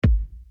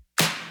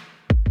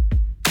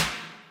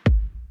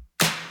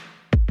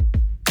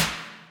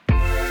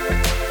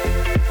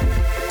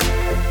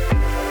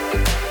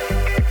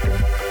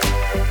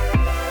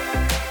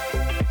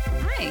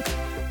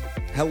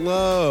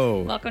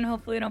Hello. Welcome to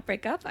Hopefully We Don't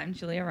Break Up. I'm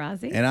Julia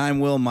Rossi. And I'm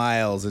Will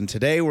Miles, and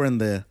today we're in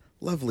the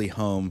lovely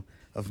home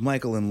of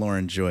Michael and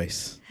Lauren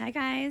Joyce. Hi,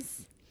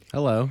 guys.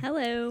 Hello.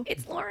 Hello.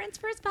 It's Lauren's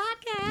first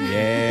podcast.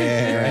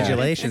 Yeah.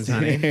 Congratulations,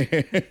 honey.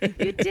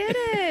 You did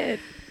it.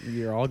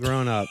 You're all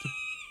grown up.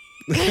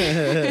 I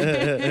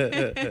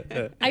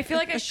feel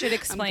like I should getting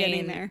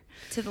explain there.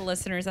 to the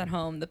listeners at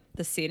home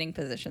the seating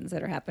positions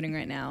that are happening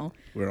right now.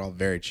 We're all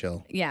very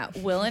chill. Yeah,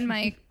 Will and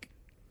Mike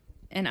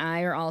and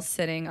I are all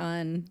sitting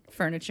on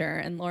furniture,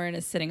 and Lauren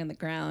is sitting on the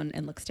ground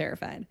and looks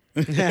terrified.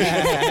 I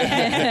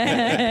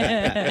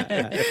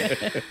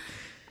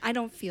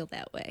don't feel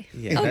that way.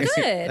 Yeah, Oh, that's,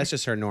 good. That's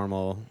just her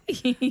normal.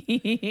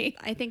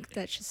 I think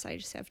that's just I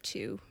just have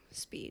two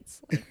speeds,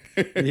 like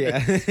Yeah.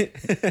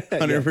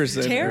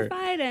 100%.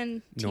 terrified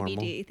and Normal.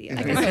 TBD. The I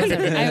other guess one.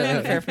 I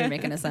wasn't fair for me to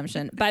make an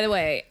assumption. By the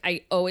way,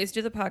 I always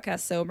do the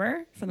podcast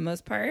sober for the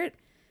most part.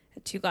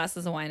 2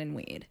 glasses of wine and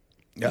weed.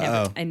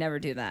 Uh-oh. I never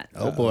do that.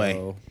 Oh, boy.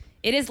 Uh-oh.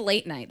 It is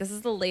late night. This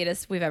is the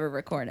latest we've ever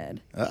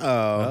recorded.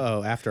 Uh-oh.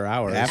 Uh-oh, after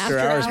hours. After After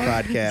Hours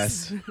hours.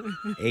 podcast.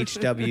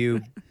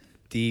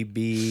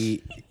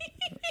 HWDB.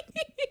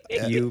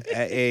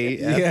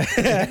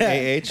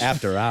 A-H.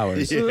 After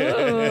hours.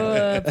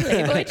 Ooh,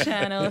 Playboy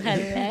Channel.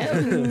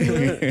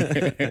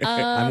 Hello.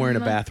 I'm wearing a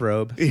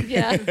bathrobe.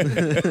 Yeah.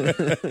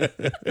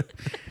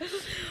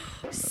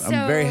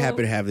 I'm very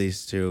happy to have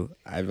these two.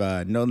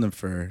 I've known them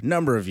for a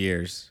number of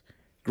years.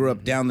 Grew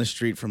up down the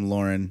street from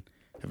Lauren.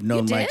 I've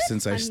known You Mike did?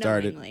 since I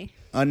started.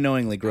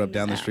 Unknowingly grew up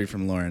down the street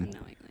from Lauren.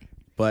 Unknowingly.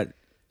 But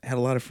had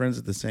a lot of friends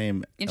at the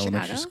same In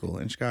elementary Chicago? school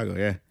in Chicago,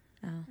 yeah.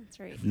 That's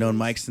right. Known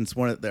Mike since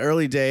one of the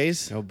early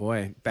days. Oh,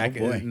 boy. Back Oh,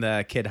 boy. in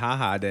the Kid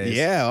Haha days.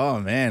 Yeah,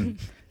 oh man.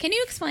 Can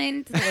you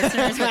explain to the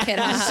listeners what Kid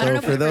Haha? I don't So know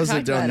if for we've ever those that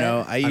talked don't about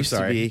know, it. I used to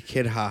sorry. be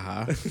Kid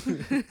Haha.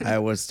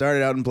 I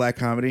started out in black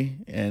comedy,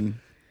 and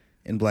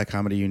in black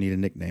comedy you need a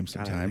nickname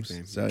sometimes.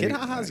 nickname. So Kid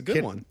Haha's a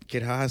good one.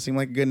 Kid Haha seemed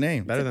like a good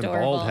name. Better than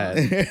adorable. Bald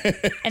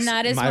Head. And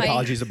that is My why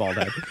apologies to Bald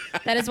Head.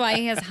 that is why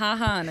he has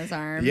Haha on his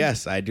arm.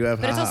 Yes, I do have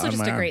But it's Haha also on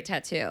just my a arm. great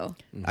tattoo.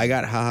 I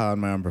got Haha on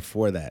my arm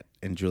before that,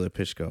 and Julia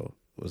Pishko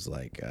was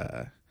like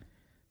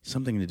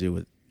something to do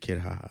with Kid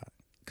Haha,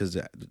 because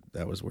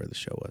that was where the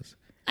show was.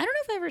 I don't know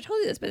if I ever told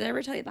you this, but did I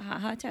ever tell you the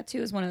Haha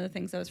tattoo is one of the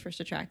things I was first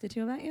attracted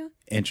to about you?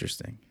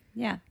 Interesting.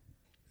 Yeah.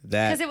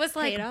 That Because it was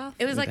like Paid off.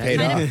 it was like paid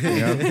kind off. of You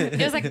know?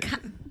 it was like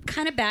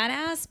kind of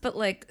badass, but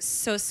like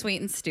so sweet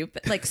and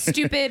stupid. Like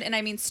stupid, and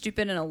I mean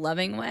stupid in a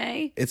loving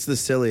way. It's the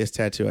silliest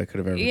tattoo I could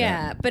have ever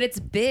Yeah, gotten. but it's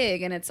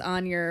big and it's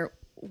on your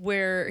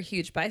where a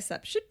huge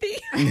bicep should be.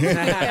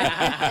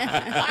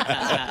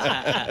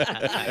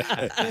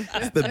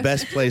 It's the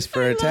best place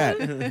for a tat.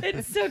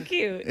 It's so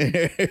cute.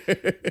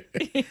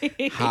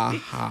 Ha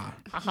ha.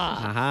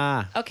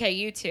 Haha. Okay,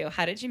 you two,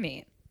 how did you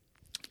meet?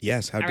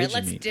 Yes, how All did right, you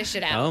let's meet? dish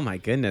it out. Oh, my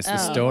goodness. The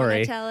Wanna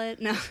story. tell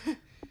it? No.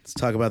 Let's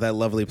talk about that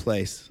lovely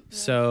place.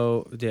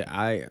 So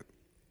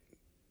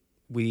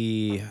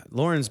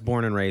Lauren's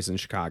born and raised in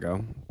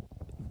Chicago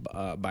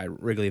by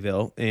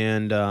Wrigleyville,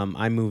 and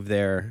I moved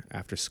there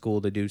after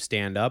school to do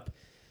stand up.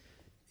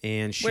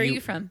 And Where are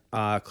you from?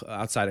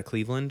 Outside of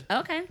Cleveland,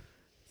 Okay.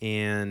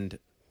 and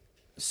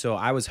so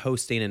I was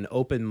hosting an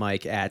open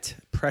mic at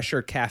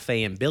Pressure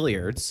Cafe and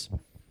Billiards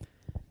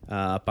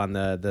up on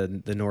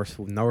the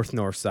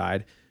north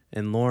side.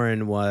 And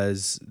Lauren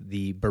was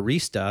the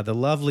barista, the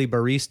lovely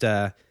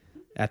barista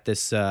at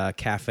this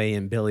cafe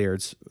and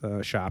billiards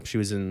shop. She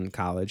was in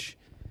college,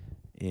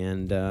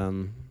 and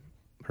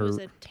It was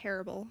a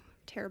terrible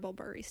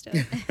barista.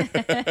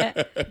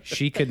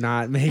 she could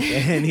not make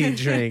any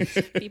drinks.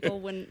 People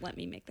wouldn't let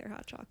me make their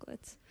hot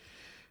chocolates.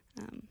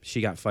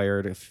 She got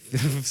fired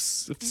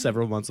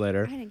several months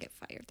later. I didn't get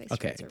fired.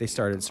 They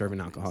started serving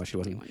alcohol. I She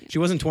wasn't wasn't. 21 yet. She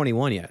wasn't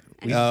 21 yet.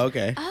 Oh,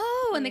 okay.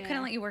 Oh, and they Yeah.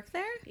 couldn't let you work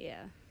there?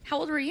 Yeah. How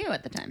old were you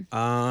at the time?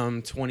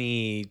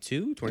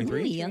 22,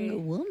 23. younger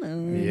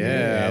woman.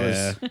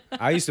 Yeah,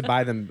 I used to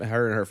buy her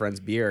and her friends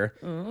beer,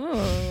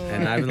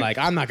 and I'm like,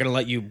 I'm not gonna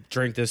let you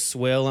drink this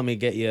swill. Let me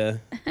get you.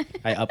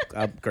 I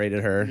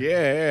upgraded her.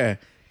 Yeah.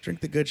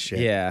 Drink the good shit.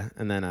 Yeah,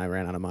 and then I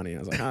ran out of money. I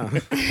was like, oh,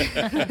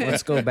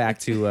 let's go back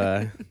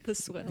to The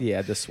swill.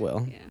 the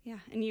swill. Yeah. Yeah.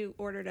 And you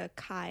ordered a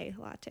Kai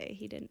latte.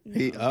 He didn't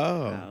know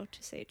Oh. how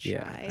to say chai.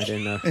 Yeah, I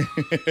didn't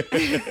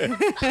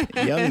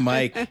know. Young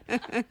Mike.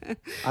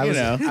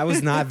 I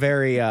was not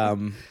very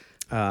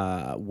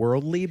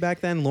worldly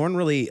back then. Lauren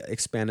really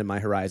expanded my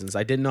horizons.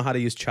 I didn't know how to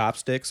use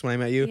chopsticks when I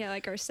met you. Yeah,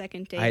 like our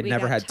second date. I had we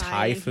never got had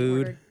Thai and he food.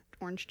 ordered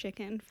orange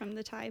chicken from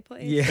the Thai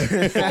place. Yeah.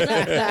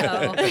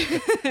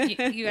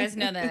 you guys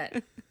know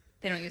that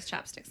they don't use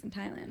chopsticks in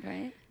Thailand,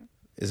 right?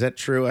 Is that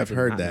true? I've Did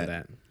heard not know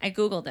that. I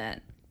Googled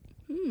it.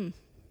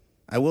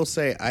 I will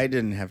say I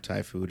didn't have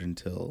Thai food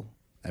until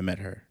I met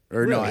her.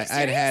 Or no, Really?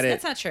 I'd had it.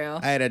 That's not true.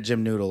 I had a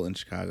Jim Noodle in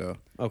Chicago.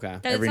 Okay.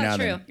 That's every now not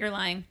and true. then. You're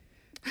lying.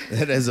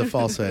 That is a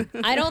falsehood.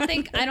 I don't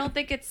think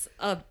it's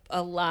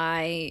a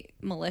lie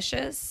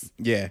malicious,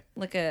 Yeah.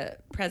 like a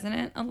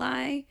president a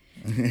lie.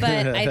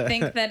 But I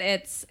think that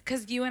it's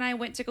because you and I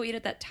went to go eat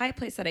at that Thai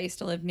place that I used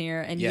to live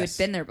near, and you had Yes.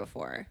 been there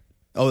before.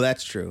 Oh,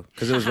 that's true.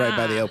 Because it was right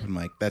by the open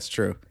mic. That's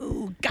true.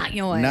 Ooh, got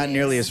you. Not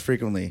nearly as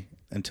frequently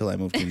until I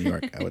moved to New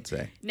York, I would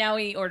say. Now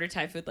we order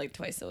Thai food like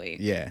twice a week.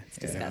 Yeah. It's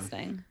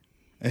disgusting.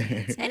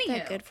 It's not Anywho,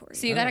 that good for you.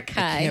 So you got a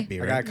Kai. Can't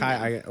be I right. got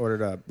Kai. I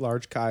ordered a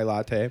large Kai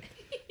latte.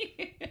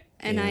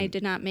 and I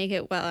did not make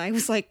it well. I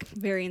was like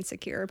very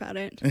insecure about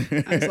it.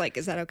 I was like,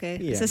 is that okay?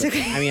 Yeah, Is this but,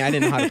 okay? I mean, I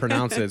didn't know how to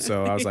pronounce it,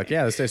 so I was like,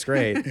 "Yeah, this tastes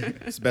great."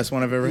 It's the best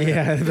one I've ever had.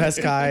 Yeah, the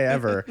best Kai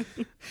ever.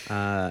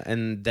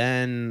 And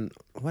then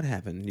what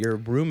happened? Your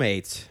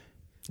roommate.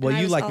 Well, And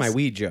I you was like my also-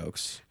 weed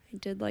jokes. I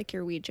did like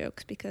your weed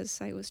jokes because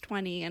I was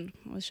 20 and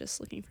was just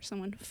looking for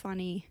someone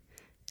funny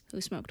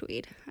who smoked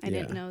weed. I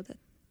didn't Yeah. know that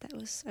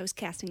I was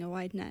casting a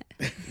wide net.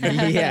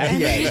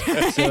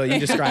 yeah. So you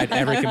described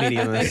every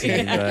comedian on the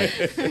scene,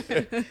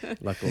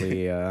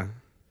 but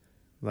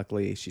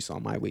luckily she saw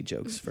my weed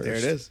jokes first. There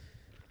it is.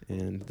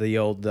 And the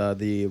old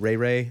the Ray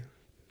Ray.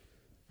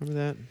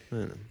 Remember that? I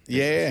don't know.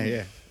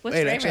 Yeah. What's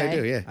Wait, Ray actually, I Ray?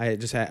 do, yeah. I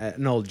just had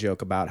an old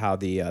joke about how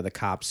the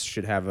cops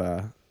should have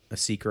a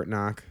secret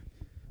knock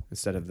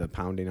instead of the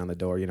pounding on the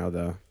door. You know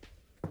the.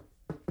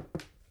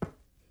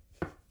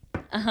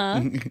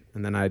 And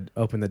then I'd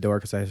open the door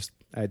because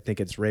I'd think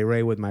it's Ray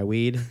Ray with my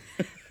weed,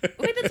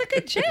 Wait, that's a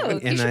good joke. You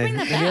and should bring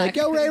that I'd be like, back.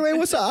 "Yo, Ray Ray,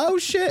 what's up? Oh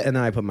shit!" And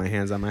then I put my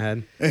hands on my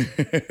head.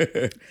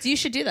 So you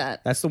should do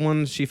that. That's the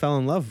one she fell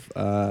in love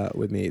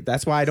with me.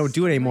 That's why I don't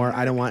do it anymore.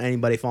 I don't want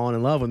anybody falling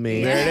in love with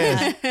me.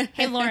 There it is.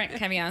 Hey, Lauren,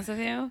 can I be honest with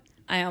you?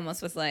 I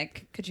almost was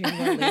like, could you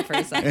leave for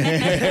a second?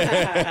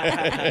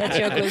 That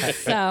joke was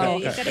so.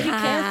 You gotta be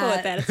careful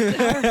with that. It's a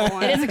powerful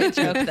one. It is a good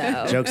joke,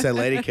 though. Jokes that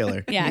lady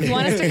killer. Yeah, if you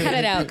want us to cut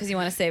it out because you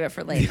want to save it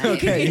for late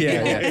night.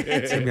 Yeah,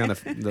 it's gonna be on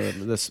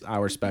this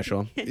hour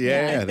special.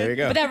 Yeah, there you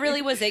go. But that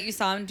really was it. You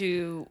saw him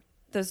do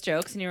those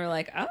jokes, and you were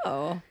like,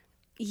 oh.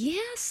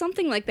 Yeah,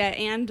 something like that.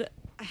 And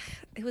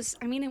it was.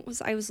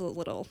 I was a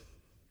little.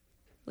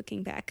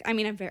 Looking back, I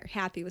mean, I'm very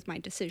happy with my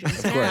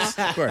decisions Of course,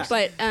 now. of course.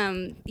 But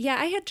yeah,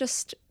 I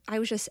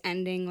was just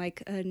ending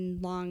like a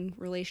long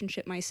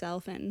relationship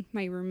myself, and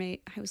my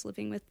roommate I was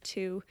living with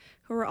too,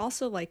 who were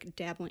also like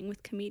dabbling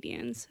with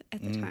comedians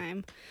at the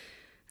time.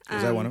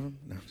 Was that one of them?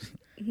 No.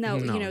 No,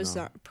 No, you know,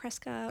 no.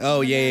 Prescott. Oh,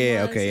 one of yeah, them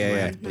yeah, was, okay, yeah, and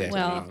yeah, then yeah.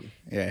 Well,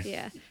 Yeah.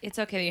 yeah. it's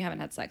okay that you haven't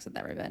had sex with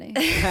everybody.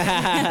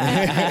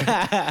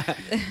 I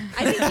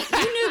think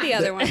you knew the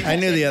other one. I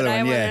knew the other but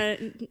I one, yeah.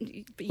 wanna-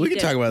 but We you can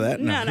talk about that.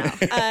 No, No. no.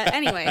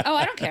 Anyway, Oh,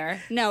 I don't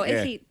care. no.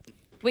 Yeah.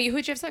 Wait,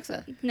 who'd you have sex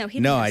with? He No,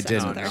 didn't I have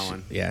sex didn't. with her. No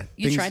one. Yeah.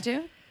 You Things- tried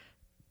to?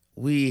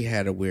 We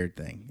had a weird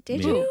thing. Did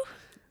Me- you?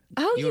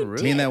 Oh, You you, and Ruth?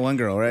 did. Me and that one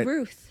girl, right?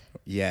 Ruth.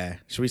 Yeah.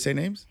 Should we say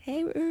names?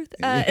 Hey, Ruth.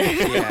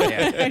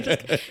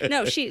 Yeah.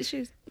 No, she's.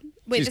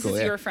 Wait, She's this cool, is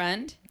yeah. your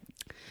friend?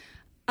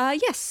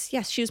 Yes.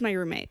 She was my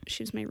roommate.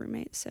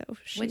 So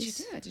What'd you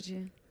do? Did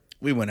you?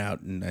 We went out,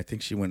 and I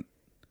think she went.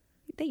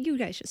 You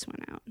guys just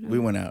went out. No? We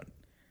went out.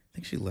 I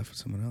think she left with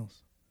someone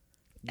else.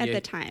 at Yeah.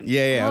 the time.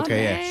 Yeah. Oh,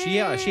 Okay.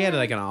 Yeah. She had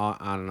like an on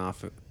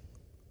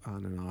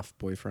and off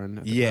boyfriend.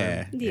 At the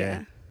Yeah. time.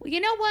 Yeah. Well, you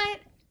know what?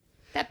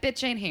 That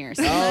bitch ain't here.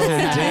 So Oh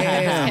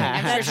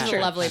damn. I'm sure she's a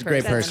lovely She's a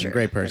great person. person.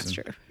 Great person. That's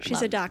true. She's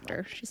Love a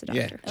doctor. She's a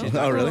Yeah. doctor.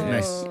 Oh, really?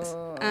 Nice.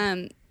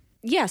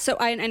 Yeah. So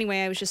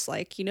I was just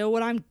like, you know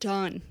what? I'm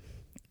done.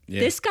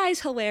 Yeah. This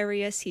guy's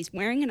hilarious. He's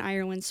wearing an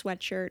Ireland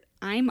sweatshirt.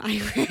 I'm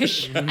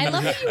Irish. I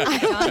love that you were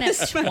done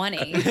at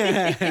 20.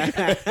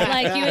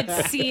 Like you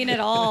had seen it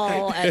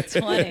all at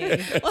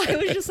 20. Well, I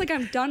was just like,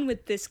 I'm done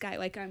with this guy.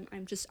 Like I'm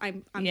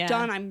Yeah.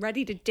 done. I'm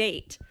ready to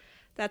date.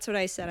 That's what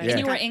I said. I Yeah. was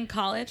You like, were in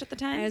college at the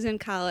time? I was in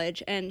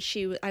college, and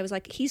I was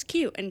like, he's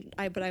cute,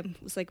 but I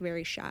was like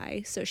very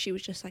shy. So she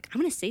was just like, I'm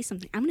gonna say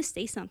something.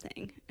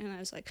 And I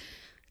was like,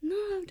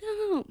 no,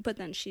 don't. But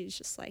then she's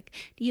just like,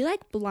 do you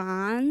like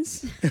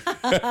blondes?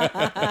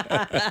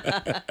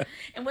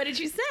 And what did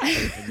you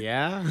say?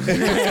 Yeah.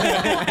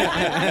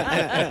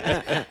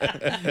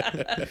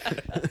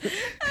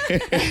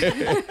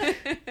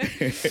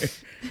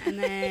 And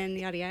then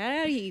yada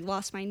yada. He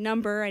lost my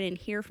number. I didn't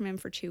hear from him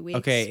for 2 weeks.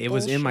 Okay, it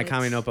was in my Bullshit.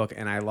 comedy notebook,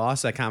 and I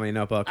lost that comedy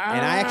notebook.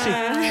 And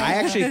I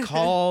actually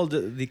called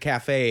the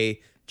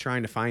cafe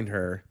trying to find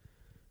her.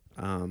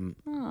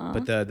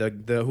 But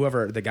the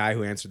whoever the guy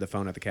who answered the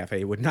phone at the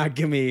cafe would not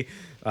give me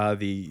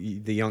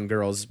the young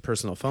girl's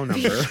personal phone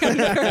number.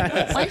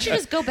 Why don't you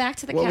just go back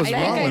to the What was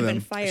cafe? I think wrong I with had been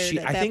him? fired. She,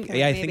 at I that think point,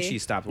 yeah, I maybe. think she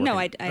stopped working. No,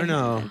 I or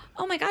no. haven't.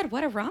 Oh my God,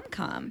 what a rom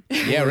com.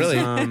 Yeah.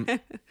 Really.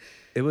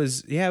 It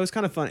was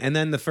kind of fun. And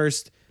then the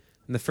first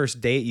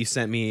date you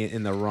sent me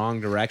in the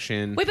wrong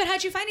direction. Wait, but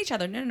how'd you find each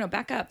other? No,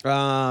 back up.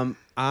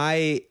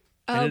 I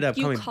ended up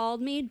you coming.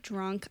 called me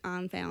drunk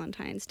on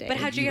Valentine's Day. But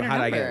how'd you get her How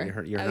did I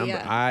number? get your Oh, number?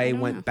 yeah. I I don't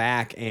went know.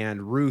 back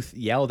and Ruth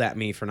yelled at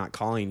me for not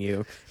calling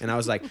you, and I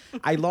was like,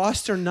 I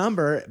lost her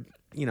number.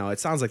 You know, it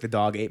sounds like the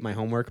dog ate my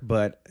homework,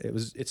 but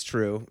it's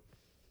true.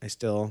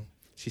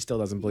 She still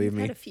doesn't believe I've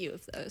had me. a few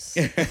of those.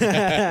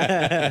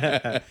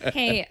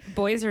 Hey,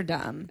 boys are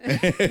dumb.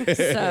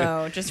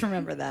 So just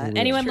remember that.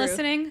 Anyone True.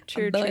 listening?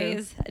 True,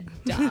 Boys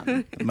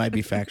dumb. It might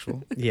be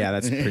factual. Yeah,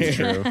 that's pretty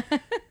true.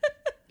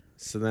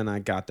 So then I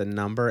got the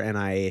number and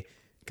I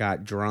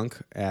got drunk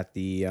at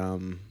the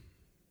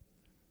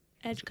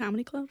Edge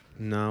Comedy Club.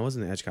 No, it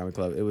wasn't the Edge Comedy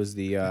Club. It was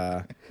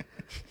the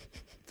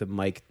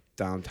Mike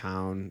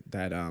downtown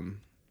that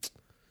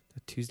the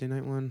Tuesday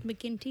night one.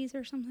 McGinty's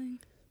or something.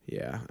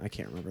 Yeah, I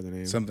can't remember the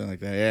name. Something like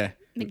that. Yeah.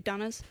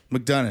 McDonough's.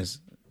 McDonough's.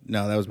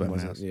 No, that was by my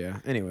Was it? house. Yeah.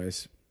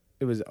 Anyways,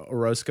 it was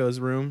Orozco's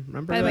room.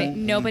 Remember? By the that? way,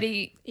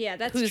 nobody Yeah,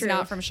 that's who's true.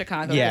 not from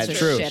Chicago Yeah, gives a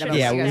true. shit about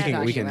Yeah, what you we guys are can.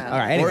 We talking can. about. All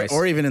right. Anyways.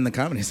 Or even in the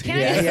comedy scene. Can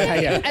I just Yeah,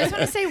 say, yeah. I just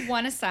want to say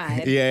one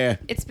aside. Yeah.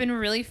 It's been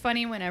really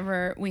funny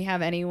whenever we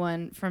have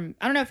anyone from,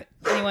 I don't know if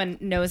anyone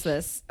knows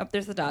this. Oh,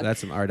 there's the dog.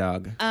 That's our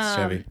dog.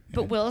 Chevy.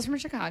 But Will is from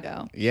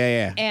Chicago.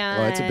 Yeah.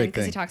 And Oh, it's a big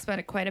because he thing. talks about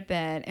it quite a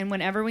bit. And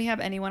whenever we have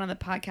anyone on the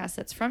podcast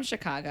that's from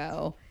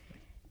Chicago,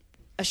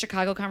 a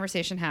Chicago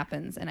conversation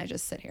happens, and I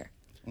just sit here.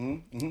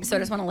 Mm-hmm. So I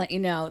just want to let you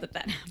know that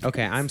happens.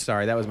 Okay, I'm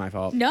sorry. That was my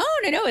fault. No,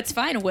 it's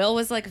fine. Will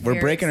was like, We're very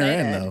breaking her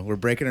in, excited. though. We're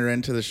breaking her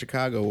into the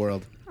Chicago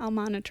world. I'll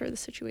monitor the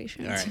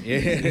situation. All right.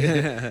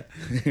 Yeah.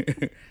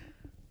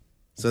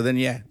 So then,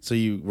 yeah. So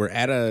you were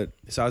at a.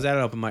 So I was at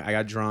an open mic. I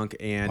got drunk,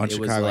 and On it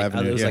was Chicago like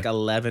Avenue, it was yeah. like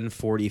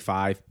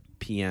 11:45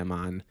 p.m.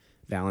 on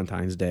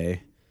Valentine's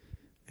Day,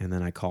 and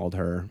then I called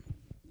her.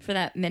 For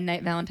that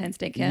midnight Valentine's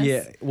Day kiss.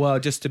 Yeah, well,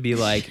 just to be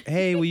like,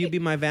 hey, will you be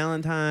my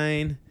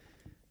Valentine?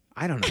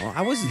 I don't know.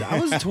 I was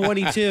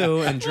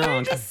 22 and I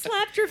drunk, just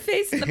slapped your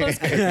face in the most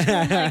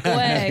cartoon-like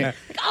way. Like,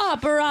 oh,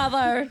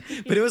 brother.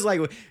 but it was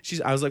like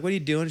I was like, what are you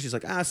doing? She's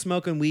like,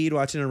 smoking weed,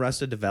 watching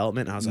Arrested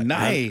Development. And I was like,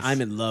 Nice. I'm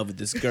in love with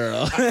this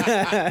girl.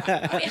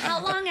 Wait,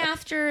 how long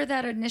after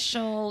that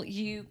initial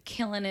you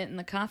killing it in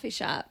the coffee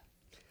shop?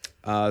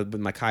 With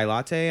my Kai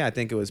latte, I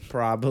think it was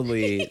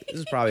probably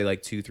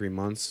like 2-3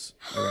 months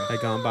had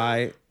gone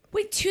by.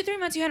 Wait, 2-3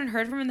 months you hadn't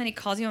heard from him, and then he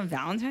calls you on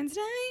Valentine's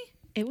Day?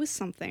 It was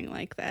something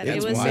like that. Yeah, it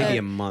it's was wild. Maybe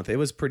a month. It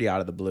was pretty out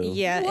of the blue.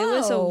 yeah, it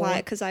was a Whoa. while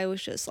because I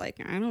was just like,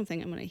 I don't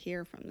think I'm gonna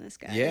hear from this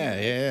guy.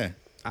 Yeah.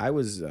 I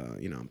was,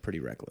 pretty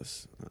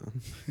reckless.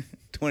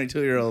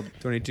 22-year-old.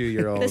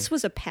 22-year-old. This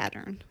was a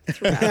pattern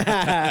throughout.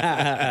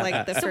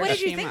 Like the So what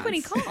first did you few think when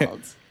he months.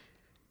 called?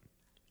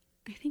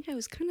 I think I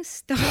was kind of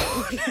stoned,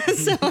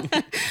 so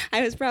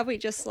I was probably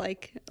just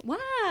like,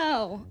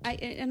 "Wow!"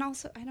 And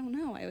also I don't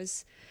know. I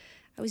was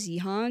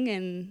young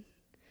and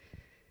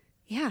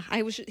yeah,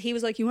 He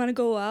was like, "You want to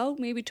go out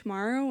maybe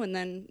tomorrow?" And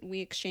then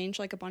we exchanged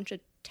like a bunch of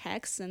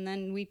texts, and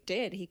then we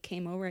did. He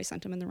came over. I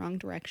sent him in the wrong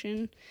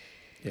direction.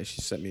 Yeah, she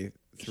sent me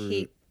through.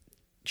 He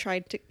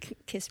tried to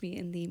kiss me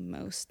in the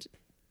most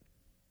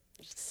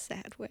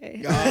sad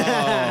way.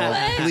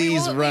 Oh,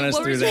 please run us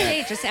what through was your that.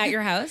 date? Just at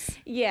your house?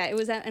 Yeah, it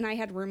was that, and I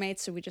had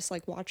roommates, so we just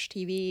like watched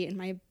TV in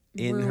my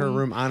in her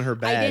room on her I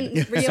bed.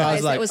 didn't so I realize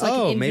was like, it was like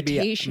an maybe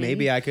invitation.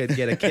 I could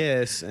get a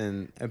kiss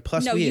and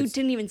plus No, we you had-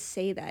 didn't even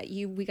say that.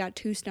 We got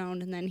too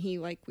stoned, and then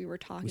we were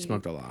talking. we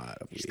smoked a lot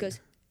of He weed. just goes,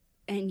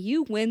 and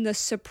you win the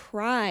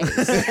surprise.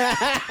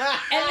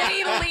 And then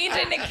he leaned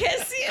in to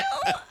kiss you?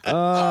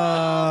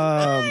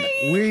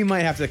 We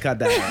might have to cut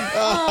that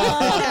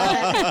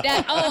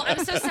out.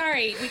 I'm so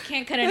sorry. We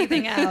can't cut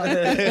anything out.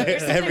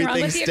 There's something wrong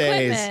Everything with the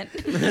stays.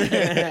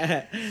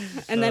 equipment.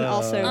 And then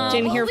also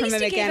didn't well, hear at from least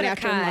him you gave again it a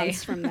after Kai.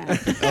 months from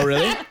that. Oh,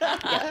 really?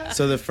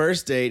 So the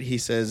first date, he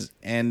says,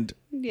 and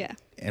Yeah.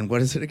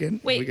 what is it again?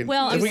 Wait, we can, Will,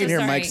 I'm we can so hear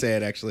sorry. Mike say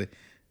it actually.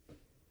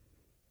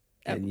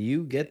 And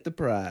you get the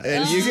prize.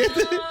 And you get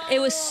the It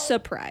was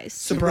surprise.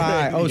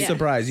 surprise. Oh, Yeah.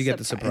 surprise. You get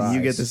the Surprise. surprise.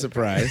 and you get the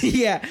surprise.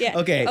 yeah. Yeah.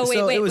 Okay. Oh, wait,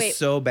 so wait, it was wait.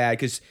 so bad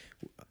because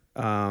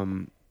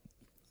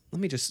let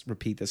me just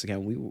repeat this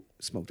again. We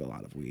smoked a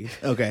lot of weed.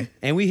 Okay.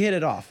 And we hit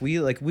it off.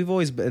 We've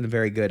always been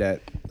very good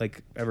at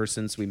ever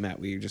since we met,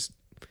 we just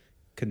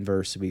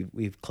converse.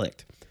 We've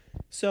clicked.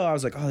 So I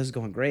was like, oh, this is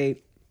going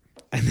great.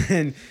 And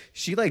then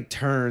she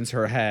turns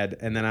her head,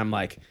 and then I'm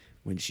like,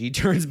 when she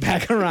turns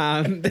back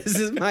around, this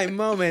is my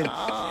moment.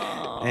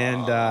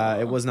 And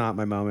it was not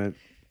my moment.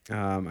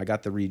 I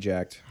got the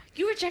reject.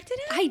 You rejected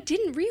him? I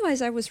didn't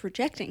realize I was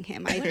rejecting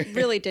him. I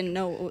really didn't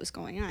know what was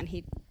going on.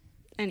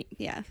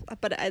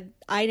 But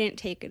I didn't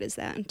take it as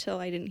that until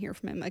I didn't hear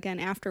from him again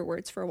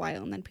afterwards for a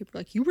while, and then people were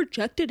like, "You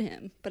rejected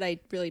him," but I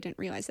really didn't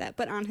realize that.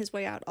 But on his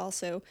way out,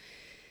 also,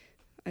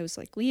 I was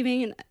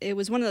leaving, and it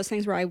was one of those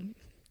things where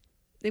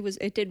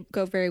it did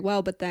go very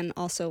well, but then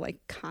also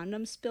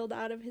condoms spilled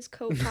out of his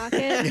coat pocket.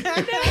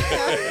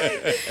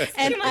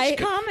 And Too much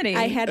comedy.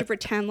 I had to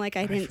pretend like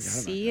I didn't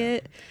see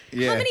it.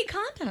 Yeah. How many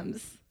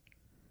condoms?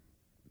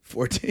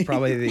 14.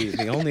 Probably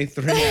the only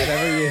 3 I've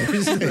ever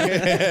used. Wait,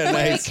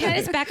 can I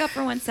just back up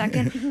for 1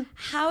 second?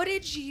 How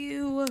did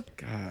you...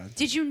 God.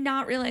 Did you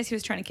not realize he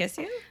was trying to kiss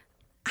you?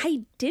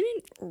 I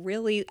didn't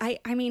really. I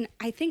mean,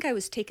 I think I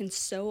was taken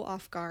so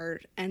off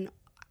guard, and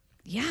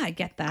Yeah, I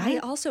get that. I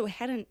also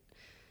hadn't.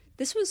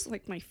 This was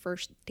my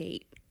first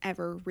date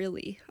ever,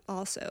 really.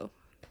 Also,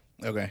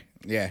 Okay.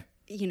 Yeah.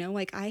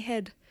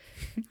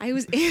 I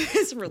was in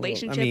this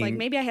relationship. mean-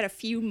 Maybe I had a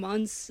few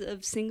months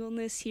of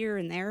singleness here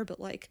and there, but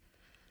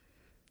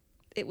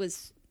it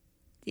was,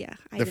 yeah.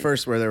 The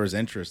first where there was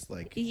interest,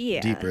 Yeah.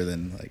 deeper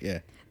than, yeah.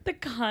 The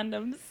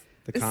condoms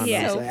The condoms.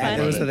 Yeah. So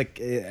It was funny.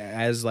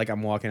 as like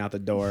I'm walking out the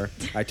door,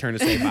 I turn to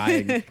say bye,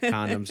 and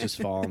condoms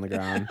just fall on the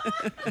ground,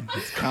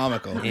 It's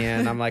comical.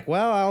 and I'm like,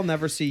 "Well, I'll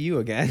never see you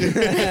again." Did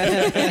you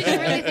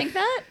really think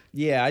that?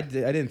 Yeah, I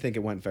didn't think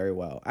it went very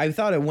well. I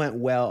thought it went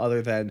well,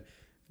 other than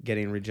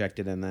getting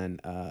rejected and then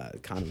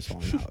condoms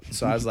falling out.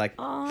 So I was like,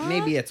 Aw.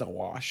 maybe it's a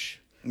wash.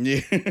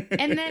 Yeah.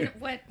 And then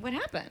what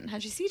happened?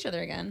 How'd you see each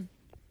other again?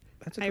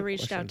 That's a I good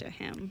reached question. out to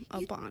him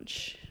a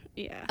bunch.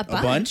 Yeah. A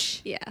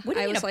bunch? Yeah. What do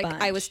you I mean was a like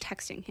bunch? I was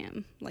texting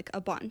him like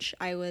a bunch.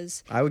 I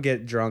would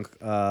get drunk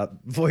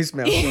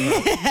voicemails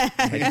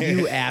from him. Like,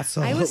 you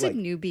asshole. I was Like, a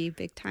newbie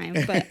big time,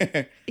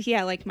 but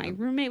yeah, like my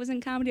roommate was in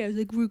comedy. I was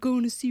like, "We're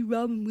going to see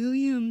Robin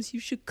Williams. You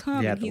should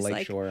come." yeah, and at the he's like,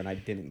 lakeshore, and I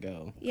didn't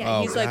go. "Yeah."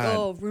 Oh, he's like, God.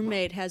 "Oh,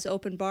 roommate has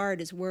open bar at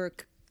his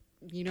work.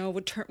 You know,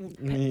 would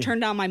turn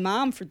down my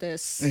mom for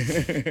this."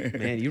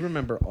 Man, you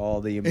remember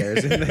all the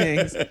embarrassing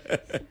things.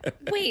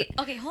 Wait,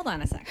 okay, hold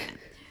on a second.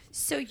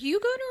 So you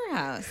go to her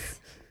house,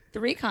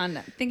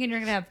 thinking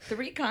you're gonna have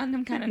 3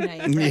 condom kind of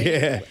night. Right?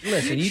 Yeah.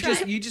 Listen, You you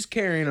try- just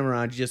carrying them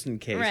around just in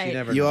case. Right. You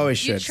never. You know.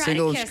 always You should. try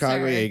Single to in kiss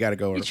Chicago, her. yeah, you got to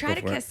go. You try go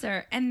to for it. kiss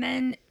her, and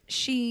then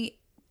she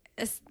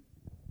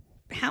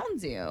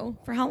hounds you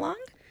for how long?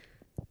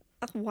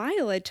 A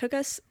while. It took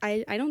us.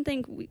 I don't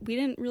think we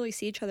didn't really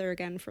see each other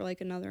again for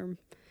like another.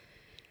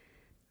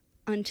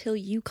 Until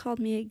you called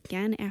me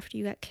again after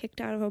you got kicked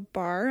out of a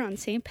bar on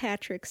St.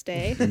 Patrick's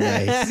Day.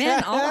 Nice.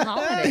 Man, all the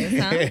holidays,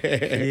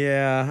 huh?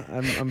 Yeah,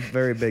 I'm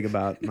very big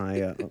about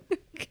my.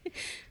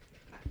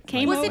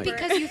 Came Was over. it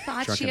because you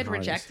thought she Drunken had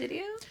holidays. rejected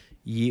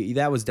you?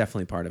 That was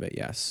definitely part of it.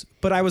 Yes,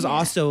 but I was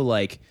also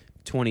like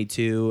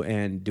 22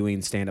 and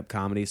doing stand-up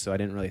comedy, so I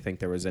didn't really think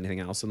there was anything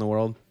else in the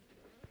world.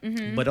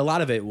 Mm-hmm. But a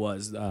lot of it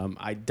was.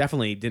 I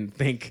definitely didn't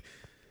think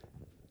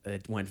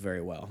it went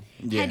very well.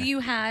 Yeah. Had you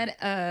had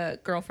a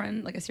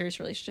girlfriend, like a serious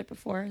relationship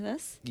before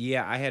this?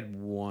 Yeah, I had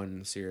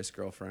one serious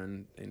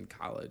girlfriend in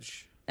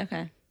college.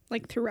 Okay.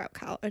 like throughout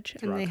college,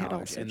 throughout and they had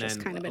college, also and just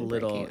then kind of a been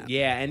little, breaking up.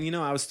 yeah. And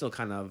I was still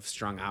kind of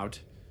strung out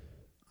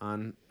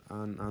on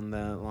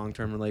the long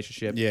term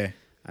relationship. Yeah.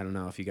 I don't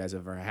know if you guys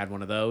ever had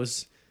one of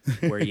those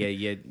where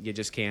you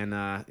just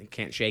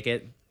can't shake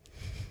it.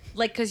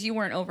 Like, because you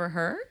weren't over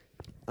her?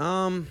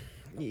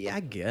 Yeah, I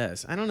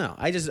guess. I don't know.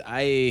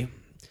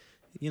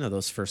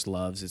 Those first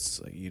loves,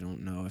 it's like you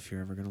don't know if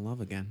you're ever gonna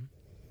love again.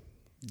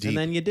 Deep. And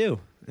then you do.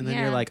 And then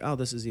Yeah. you're like, oh,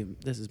 this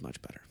is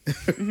much better.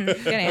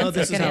 Good answer. Oh,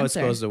 this is good how it's answer.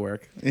 supposed to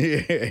work.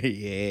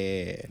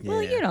 yeah.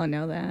 Well, Yeah. you don't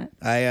know that.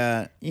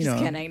 I Just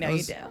kidding. No, I you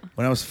was- do.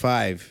 When I was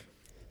 5,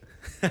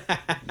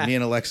 me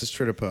and Alexis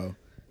Tritipo.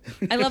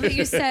 I love that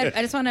you said,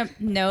 I just want to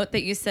note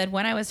that you said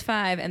when I was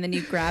 5 and then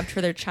you grabbed for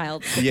their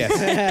child. Yes,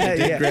 I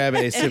did grab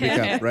a sippy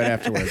cup right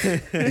afterwards. I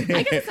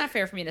guess it's not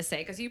fair for me to say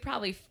because you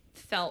probably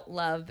felt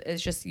love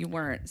as just you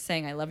weren't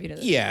saying I love you to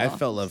this Yeah, I people.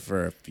 felt love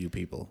for a few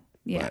people.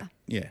 Yeah. But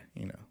yeah,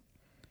 I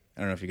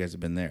don't know if you guys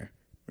have been there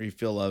where you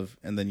feel love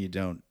and then you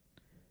don't.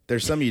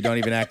 There's some you don't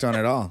even act on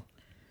at all.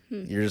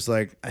 You're just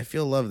like, I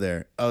feel love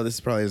there. Oh, this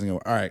probably isn't going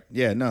to work. All right.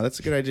 Yeah, no, that's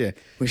a good idea.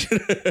 We should.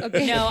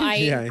 No,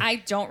 Yeah.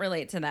 I don't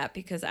relate to that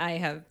because I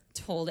have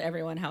told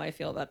everyone how I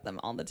feel about them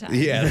all the time.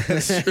 Yeah,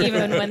 that's true.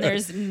 Even when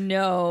there's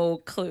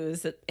no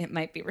clues that it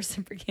might be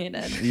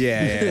reciprocated.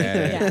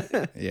 Yeah.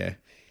 Yeah, Yeah.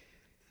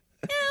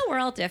 we're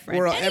all different.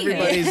 We're all, Anywho.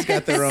 everybody's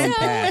got their own So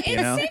path, it's you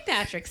know? St.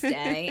 Patrick's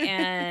Day,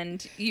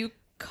 and you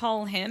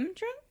call him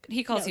drunk?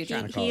 He calls you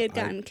drunk. He had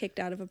gotten kicked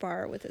out of a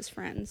bar with his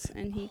friends,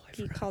 and he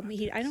called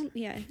me. I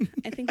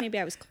think maybe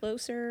I was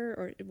closer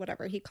or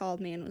whatever. He called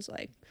me and was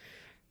like,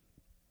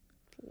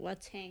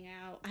 "Let's hang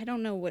out." I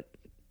don't know what.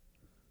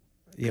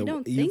 Yeah,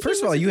 don't you, think it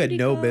first of all, was a you had booty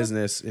no call.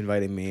 business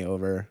inviting me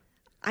over.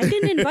 I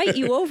didn't invite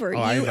you over.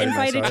 I You invited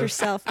invited myself.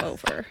 yourself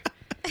over.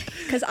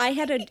 Because I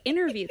had an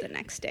interview the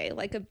next day,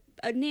 like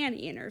a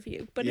nanny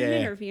interview, but an Yeah.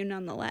 interview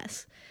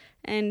nonetheless.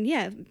 And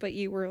yeah, but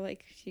you were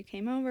like, you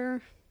came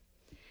over.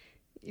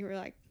 You were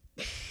like,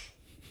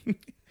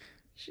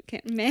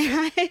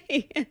 may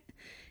I?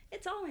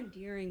 It's all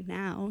endearing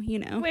now, you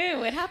know. Wait,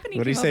 what happened?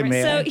 What do you say, came over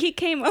man? and- So he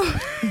came over.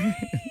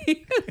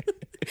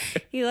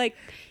 he's like,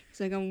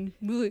 I'm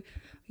really,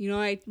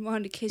 I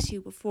wanted to kiss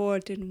you before,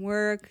 it didn't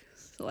work.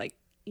 So like,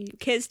 you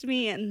kissed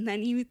me and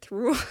then you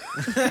threw on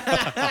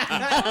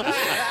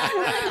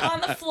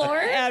the floor?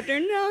 after.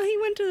 No, he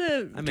went to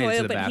the I made it to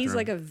toilet, the but he's bathroom.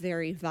 like a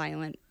very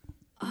violent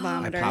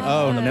vomiter. Popped Oh,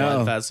 all the no.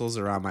 blood vessels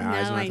around my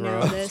eyes Now I and my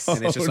know throat, this.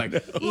 and it's just like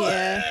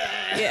Yeah.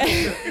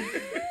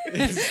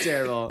 it's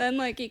terrible. Then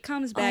like he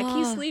comes back,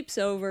 he sleeps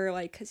over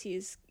like because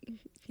he's,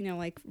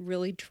 like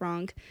really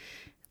drunk.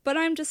 But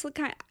I'm just like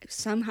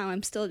somehow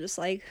I'm still just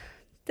like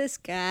this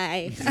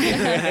guy.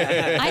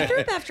 I threw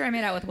up after I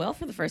made out with Will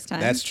for the first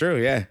time. That's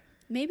true, yeah.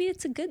 Maybe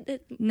it's a good.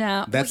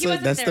 no. That's well,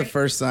 he wasn't the there.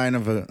 first sign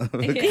of a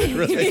good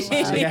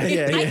relationship.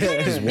 Yeah. I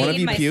kind Does of one of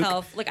made you puke?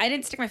 myself like I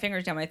didn't stick my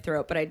fingers down my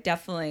throat, but I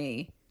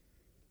definitely.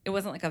 It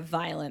wasn't like a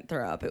violent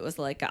throw up. It was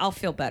like I'll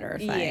feel better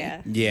if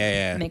Yeah.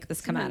 Yeah. I make this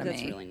come out of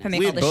That's me. really If nice. I make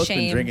We all had the both been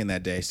shame, drinking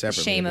that day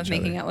separately. shame with of each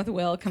making other. out with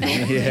Will come out.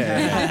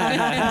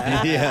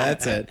 Yeah. Yeah,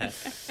 that's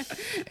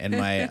it. And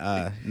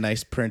my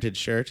nice printed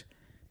shirt.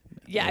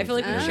 Yeah, I feel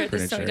like we've shared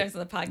this Printed so many shirt. times on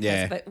the podcast,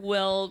 Yeah. but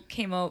Will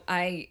came over.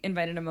 I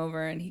invited him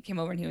over, and he came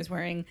over, and he was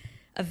wearing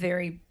a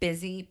very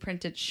busy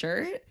printed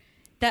shirt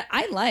that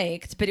I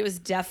liked, but it was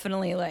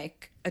definitely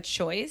like a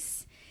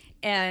choice.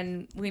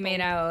 And we made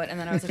out, and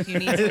then I was like, "You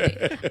need to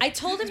leave." I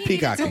told him he needed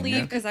to Peacocking, leave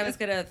yeah. because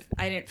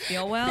I didn't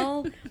feel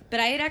well. But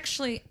I had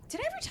actually,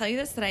 did I ever tell you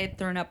this, that I had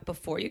thrown up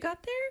before you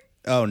got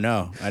there? Oh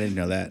no, I didn't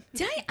know that.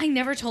 Did I? I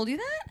never told you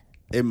that.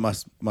 It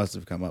must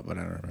have come up, but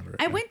I don't remember.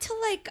 I went to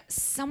like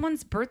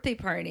someone's birthday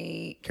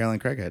party. Caroline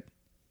Craighead,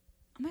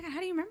 Oh my god, how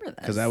do you remember this?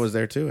 because I was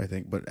there too, I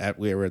think, but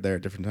we were there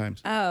at different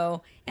times.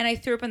 Oh, and I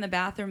threw up in the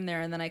bathroom there,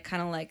 and then I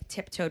kind of like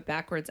tiptoed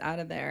backwards out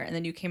of there, and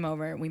then you came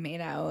over and we made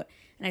out,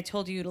 and I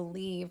told you to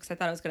leave because I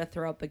thought I was gonna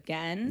throw up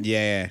again.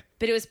 Yeah,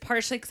 But it was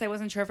partially because I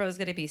wasn't sure if I was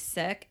gonna be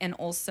sick, and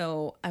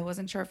also I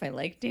wasn't sure if I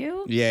liked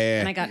you.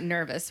 yeah. And I got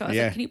nervous, so I was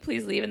Yeah. like, "Can you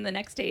please leave?" And the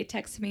next day, he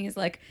texted me. He's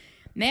like,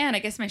 "Man, I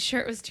guess my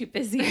shirt was too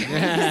busy."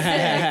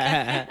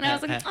 And I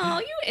was like, "Oh,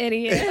 you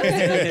idiot! That was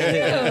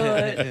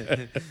so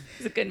cute." It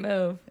was a good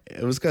move.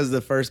 It was because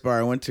the first bar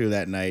I went to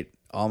that night,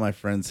 all my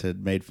friends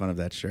had made fun of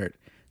that shirt.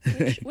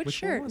 Which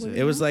shirt? was it?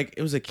 It was like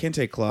it was a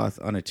kente cloth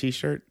on a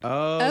T-shirt.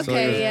 Oh, So it was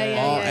Okay,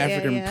 yeah, all yeah,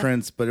 African yeah.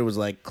 prints, but it was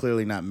like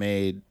clearly not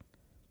made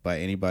by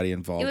anybody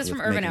involved. It was with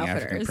from Urban making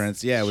African Outfitters.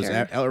 prints. Yeah, it was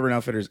Sure. Urban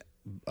Outfitters'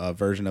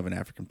 version of an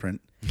African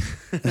print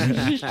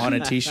on a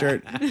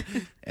T-shirt.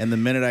 And the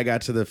minute I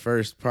got to the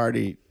first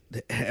party,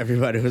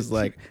 everybody was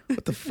like,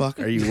 "What the fuck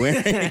are you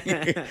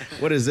wearing?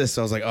 What is this?"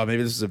 So I was like, "Oh,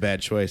 maybe this is a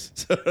bad choice."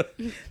 So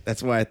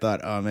that's why I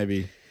thought, "Oh,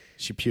 maybe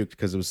she puked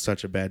because it was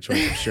such a bad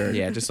choice of shirt."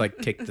 yeah, just like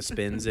kick the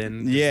spins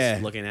in. Yeah.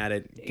 Just looking at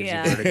it gives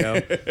Yeah. you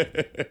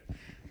vertigo.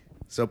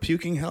 So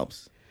puking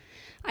helps.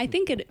 I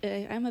think it.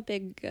 I'm a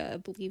big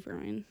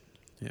believer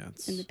Yeah,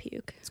 it's in the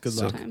puke. It's good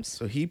luck. sometimes.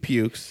 So he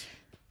pukes,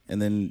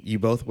 and then you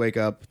both wake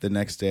up the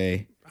next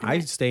day. I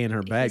stay in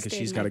her bed He because stayed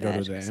she's in got my to go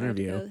bed to the 'cause I had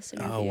to go interview. to this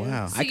Oh interview.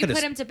 wow! So I you could've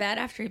put him to bed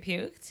after he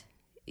puked?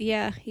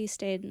 Yeah, he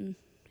stayed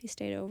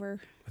over.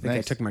 I think I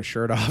Nice. took my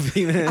shirt off.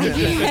 Even.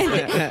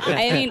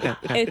 I mean,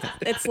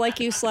 it's like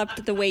you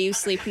slept the way you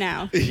sleep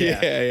now.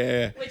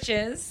 yeah. Which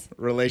is?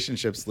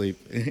 Relationship sleep.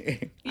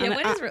 Yeah,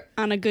 what is...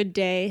 On a good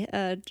day,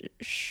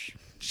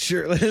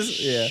 Shirtless.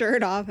 Yeah.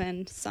 shirt off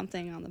and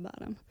something on the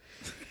bottom.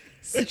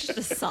 Just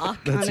a sock.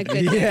 On a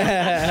good day.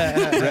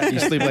 Yeah. You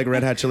sleep like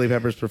Red Hot Chili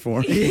Peppers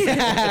perform. You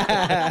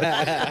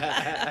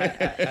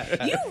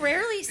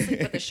rarely sleep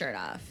with the shirt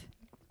off.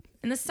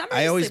 In the summer,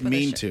 I you always sleep with a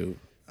mean shirt. to.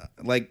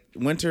 Like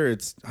winter,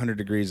 it's 100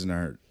 degrees in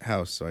our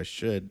house, so I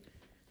should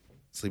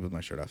sleep with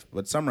my shirt off.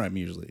 But summer, I'm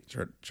usually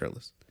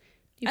shirtless.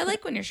 I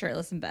like when you're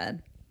shirtless in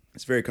bed.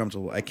 It's very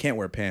comfortable. I can't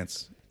wear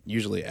pants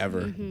usually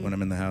ever Mm-hmm. when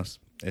I'm in the house.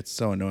 It's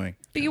so annoying.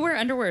 But you wear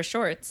underwear or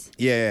shorts.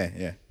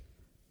 Yeah.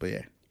 But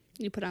yeah,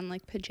 You put on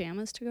like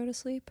pajamas to go to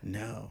sleep.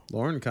 no.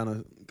 Lauren kind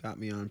of got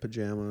me on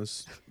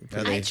pajamas. Are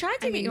I they- tried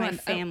to I get mean, you my on.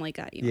 family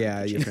got you.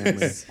 Yeah, on your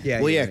pajamas. family.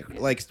 Yeah. well, you're yeah,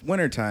 right. like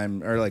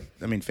wintertime or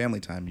family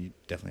time, you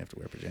definitely have to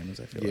wear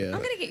pajamas. I feel Yeah. like.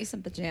 I'm gonna get you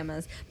some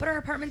pajamas, but our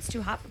apartment's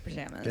too hot for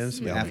pajamas. Get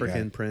some Oh my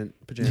African God. print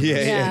pajamas.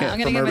 Yeah, I'm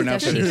gonna From get Urban my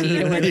Outfitters.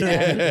 dashiki to wear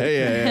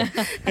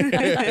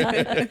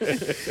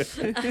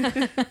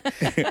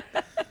that.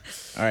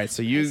 All right,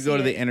 so you see go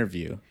to the it.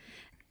 interview,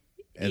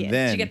 and Yeah.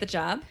 then Did you get the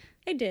job?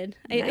 I did.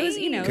 It was,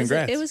 you know,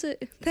 Congrats. it was a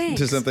thanks.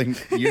 to something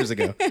years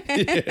ago. 10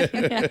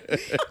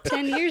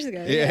 years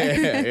ago.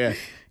 yeah.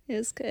 It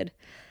was good.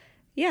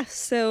 Yeah,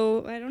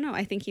 so I don't know.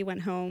 I think he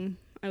went home.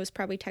 I was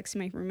probably texting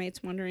my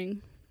roommates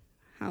wondering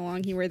how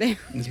long you were there.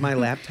 Is my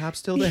laptop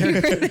still you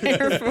there? were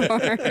there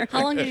for.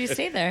 How long did you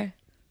stay there?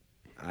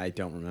 I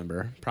don't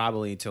remember.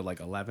 Probably until like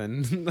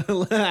 11.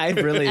 I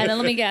really. And then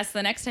let me guess.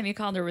 The next time you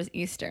called her was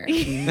Easter.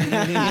 You're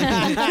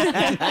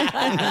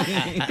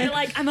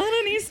like, I'm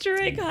on an Easter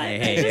egg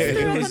hunt. Hey, I just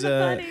threw up it was on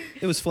the bunny.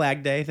 it was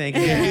Flag Day. Thank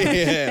you.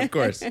 Yeah, of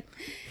course.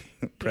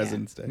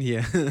 President's Day.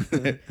 Yeah.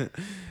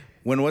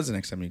 When was the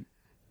next time you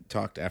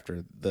talked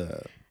after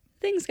the?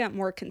 Things got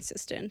more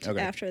consistent Okay.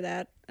 after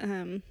that.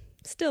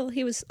 Still,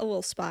 he was a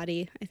little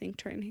spotty, I think,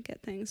 trying to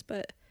get things.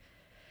 But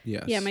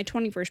Yes. yeah, my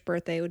 21st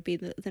birthday would be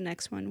the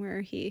next one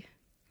where he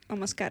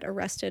almost got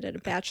arrested at a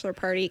bachelor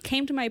party.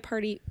 Came to my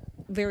party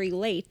very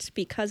late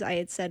because I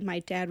had said my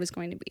dad was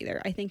going to be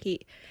there. I think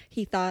he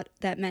thought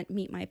that meant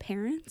meet my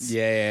parents.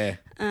 Yeah.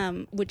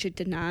 Which it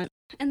did not.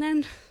 And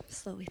then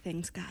slowly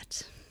things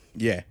got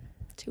to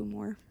a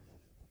more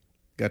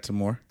Got some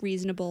more.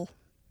 reasonable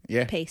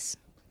Yeah, pace.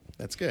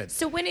 that's good.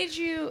 So when did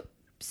you?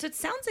 So it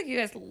sounds like you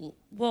guys.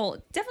 Well,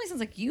 it definitely sounds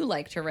like you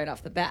liked her right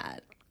off the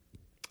bat.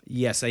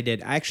 Yes, I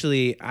did.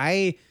 Actually,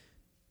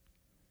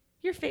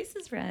 Your face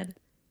is red.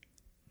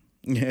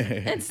 Yeah.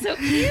 It's so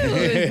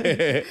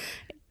cute.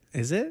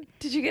 Is it?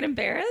 Did you get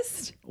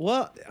embarrassed?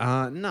 Well,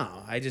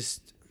 no. I did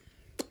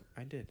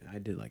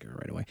like her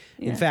right away.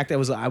 Yeah. In fact, I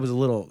was a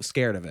little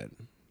scared of it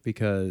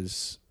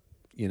because,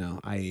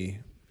 I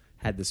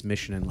had this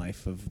mission in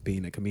life of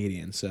being a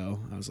comedian. So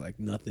I was like,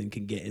 nothing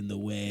can get in the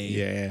way.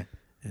 Yeah.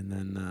 And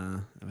then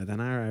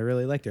I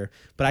really liked her,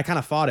 but I kind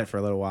of fought it for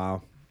a little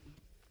while.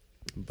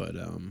 But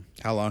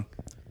How long?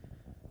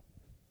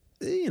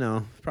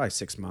 probably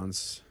 6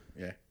 months.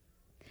 Yeah.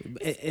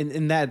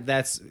 And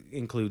that's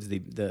includes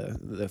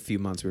the few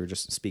months we were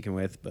just speaking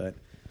with, but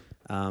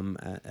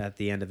at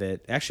the end of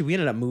it, actually we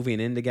ended up moving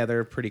in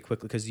together pretty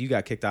quickly because you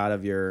got kicked out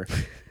of your,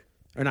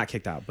 or not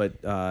kicked out, but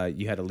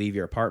you had to leave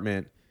your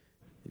apartment.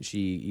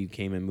 You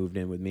came and moved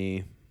in with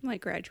me.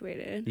 Like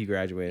graduated. You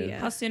graduated. Yeah.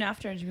 How soon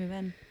after did you move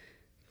in?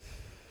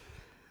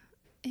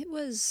 It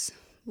was,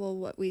 well,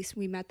 what we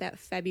met that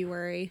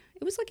February.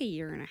 It was like a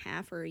year and a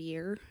half or a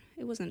year.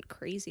 It wasn't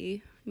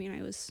crazy. I mean,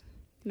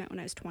 met when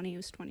I was 20. I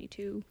was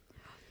 22.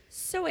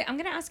 So wait, I'm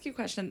going to ask you a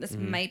question. This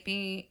Mm-hmm. might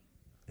be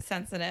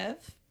sensitive.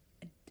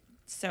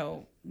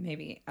 So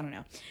maybe, I don't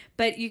know.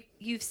 But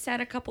you've said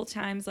a couple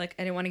times, like,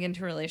 I didn't want to get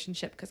into a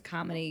relationship because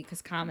comedy.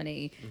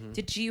 Mm-hmm.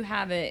 Did you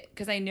have it?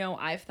 Because I know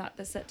I've thought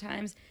this at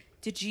times.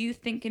 Did you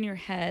think in your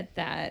head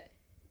that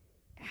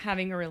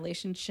having a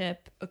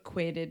relationship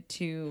equated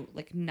to,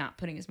 like, not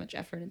putting as much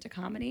effort into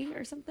comedy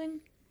or something?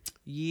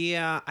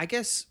 Yeah, I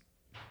guess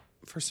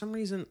for some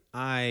reason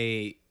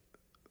I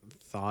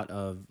thought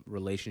of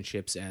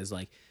relationships as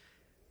like,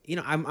 you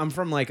know, I'm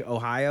from like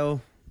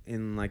Ohio,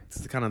 in like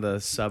kind of the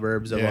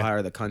suburbs of Yeah. Ohio,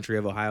 or the country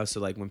of Ohio. So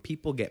like when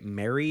people get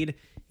married,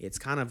 it's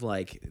kind of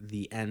like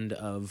the end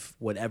of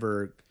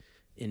whatever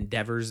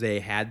endeavors they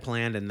had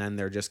planned, and then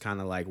they're just kind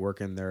of like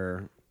working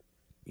their,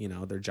 you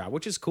know, their job,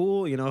 which is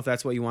cool, you know, if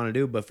that's what you want to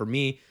do. But for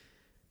me,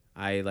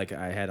 I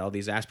had all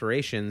these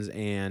aspirations,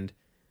 and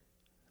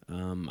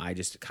I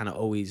just kind of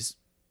always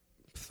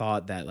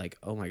thought that like,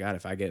 oh my God,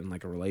 if I get in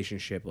like a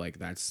relationship, like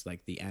that's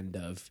like the end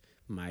of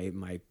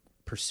my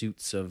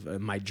pursuits of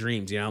my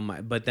dreams, you know.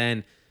 But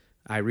then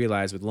I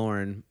realized with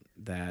Lauren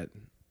that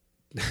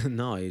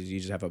no, you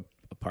just have a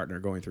partner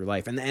going through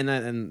life,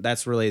 and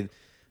that's really,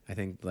 I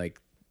think, like,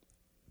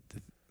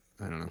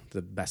 I don't know,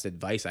 the best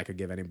advice I could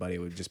give anybody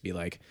would just be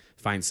like,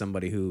 find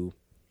somebody who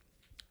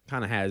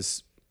kind of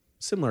has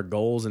similar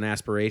goals and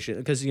aspirations.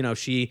 Because, you know,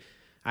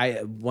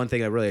 one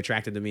thing that really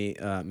attracted to me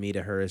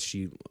to her is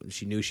she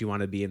knew she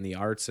wanted to be in the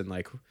arts and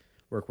like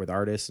work with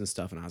artists and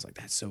stuff. And I was like,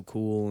 that's so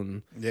cool.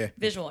 And Yeah.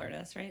 Visual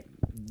artist, right?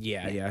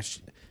 yeah.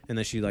 And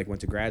then she like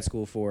went to grad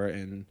school for it.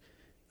 And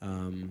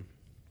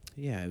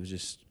yeah, it was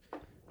just,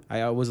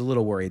 I was a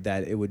little worried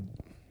that it would,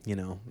 you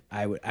know,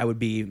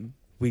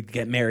 we'd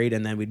get married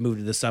and then we'd move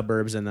to the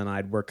suburbs and then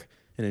I'd work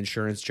an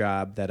insurance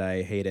job that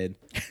I hated.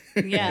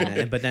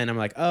 Yeah. But then I'm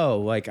like, oh,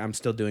 like I'm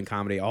still doing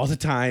comedy all the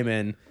time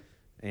and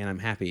I'm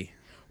happy.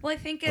 Well, I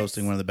think it's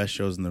Hosting one of the best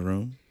shows in the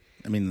room.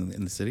 I mean,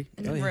 in the city.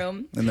 in the Oh, yeah.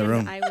 room. In the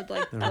room. I would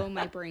like blow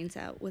my brains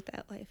out with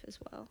that life as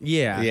well.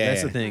 Yeah, Yeah,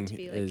 that's yeah. the thing Not to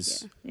be like,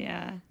 is,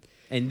 Yeah.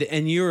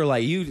 and you were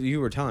like, you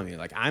were telling me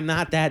like, I'm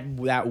not that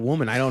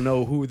woman. I don't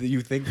know who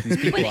you think these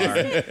people But are.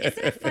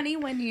 isn't it funny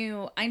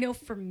when I know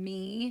for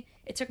me,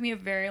 it took me a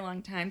very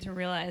long time to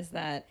realize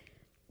that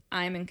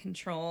I'm in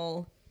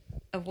control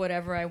of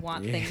whatever I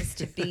want Yeah. things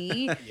to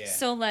be. Yeah.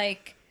 So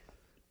like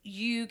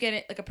you get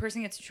it, like a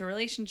person gets into a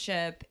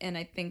relationship and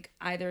I think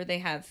either they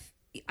have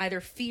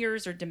either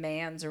fears or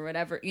demands or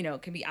whatever, you know,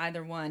 it can be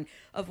either one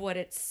of what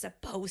it's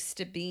supposed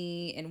to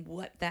be and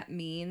what that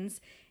means.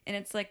 And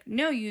it's like,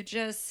 no, you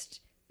just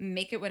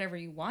make it whatever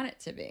you want it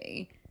to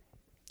be.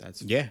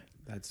 That's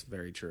that's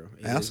very true.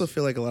 It I also is-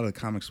 feel like a lot of the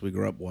comics we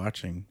grew up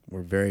watching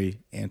were very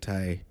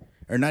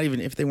or not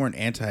even if they weren't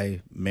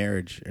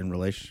anti-marriage and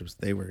relationships,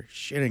 they were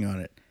shitting on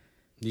it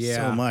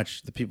so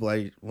much. The people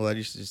I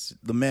used to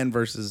just, the men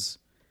versus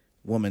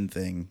woman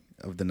thing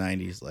of the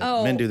 90s. Like,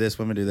 Oh. men do this,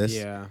 women do this.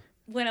 Yeah.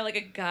 When like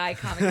a guy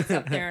comic gets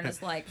up there and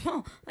is like,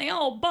 "Oh, they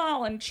all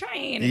ball and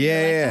chain." And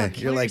Yeah, you're like, "Oh,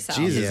 kill you're like, yourself.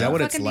 Jesus, is Yeah. that what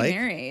Go it's fucking be like?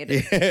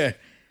 married. Yeah.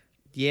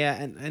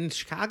 Yeah, and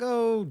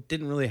Chicago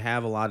didn't really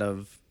have a lot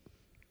of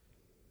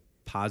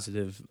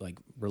positive like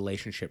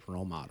relationship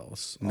role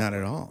models. Not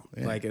at all.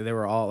 Yeah. Like they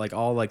were all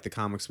like the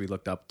comics we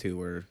looked up to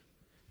were,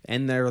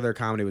 and their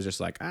comedy was just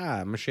like,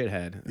 I'm a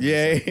shithead. And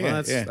Yeah, it's like, yeah,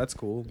 well, yeah. that's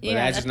cool. But Yeah,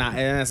 that's just not,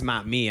 and that's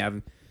not me.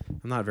 I'm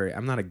not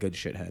a good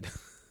shithead.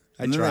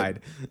 I And then tried.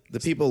 The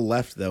people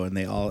left though, and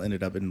they all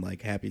ended up in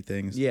like happy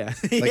things. Yeah,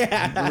 Like,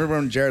 yeah. remember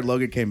when Jared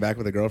Logan came back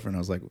with a girlfriend? I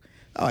was like,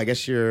 oh, I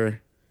guess your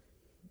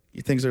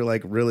things are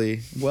like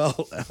really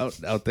well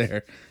out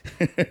there.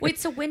 Wait,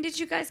 so when did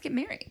you guys get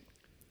married?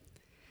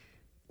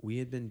 We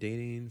had been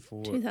dating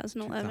for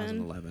 2011.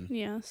 2011.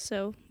 Yeah,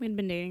 so we'd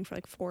been dating for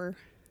like four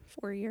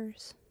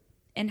years.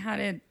 And how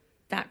did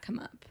that come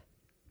up?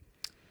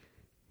 It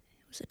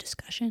was a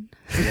discussion.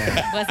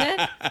 Was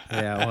it?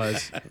 Yeah, it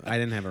was. I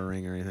didn't have a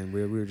ring or anything.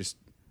 We were just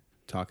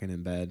talking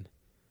in bed,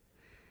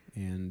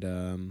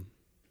 and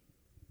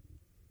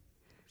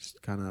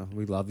just kind of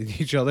we loved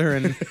each other.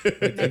 And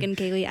Megan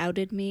Gailey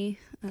outed me.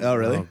 Oh,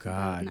 really? Oh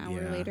God, An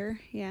hour yeah. later,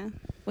 yeah.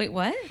 Wait,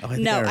 what? Oh, I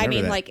think No, I remember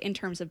mean that. like in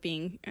terms of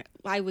being,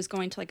 I was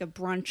going to like a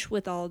brunch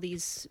with all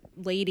these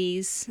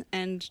ladies,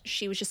 and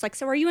she was just like,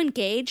 "So are you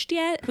engaged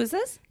yet?" Who's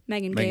this?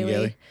 Megan Megan Gailey.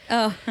 Gailey.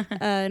 Oh,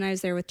 And I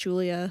was there with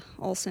Julia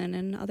Olson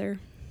and other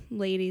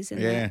ladies.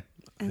 And Yeah.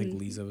 I think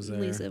Lisa was there.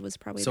 Lisa was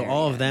probably So there,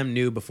 all yeah. of them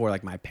knew before,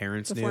 like my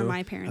parents Before knew.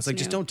 my parents I was like,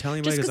 just knew. don't tell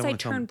anybody Just because because I I want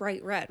to tell turned them.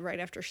 bright red right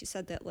after she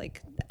said that,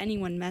 like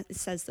anyone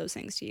says those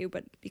things to you,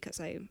 but because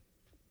I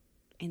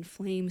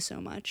inflame so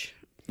much,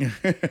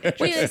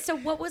 Wait, so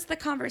what was the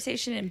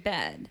conversation in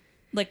bed?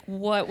 Like,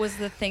 what was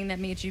the thing that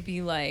made you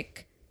be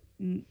like,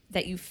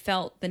 that you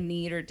felt the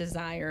need or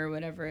desire or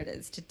whatever it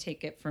is to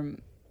take it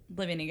from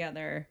living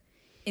together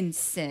in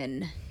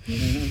sin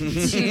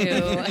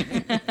to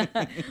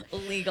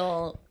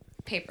legal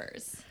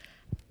papers?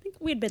 I think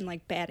we'd been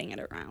like batting it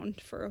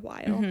around for a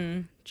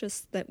while,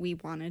 just that we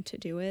wanted to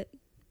do it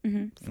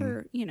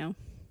for an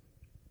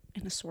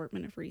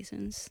assortment of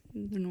reasons.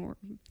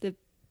 The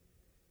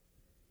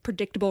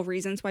predictable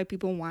reasons why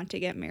people want to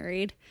get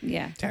married.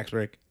 Yeah. Tax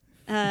break.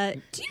 Do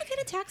you get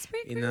a tax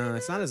break? You know,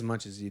 it's not as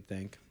much as you'd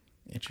think.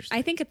 Interesting.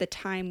 I think at the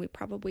time we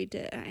probably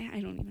did. I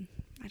don't.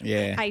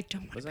 Yeah. I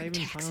don't. Was want I to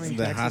pay even taxes. filing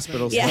The taxes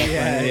hospital then? stuff.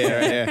 Yeah.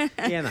 Yeah.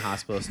 Yeah, and the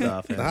hospital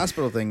stuff. The and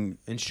hospital thing.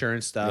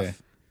 insurance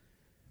stuff.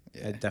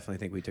 Yeah. I definitely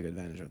think we took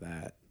advantage of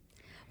that.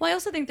 Well, I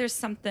also think there's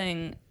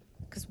something,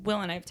 because Will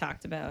and I have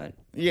talked about,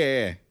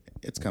 Yeah.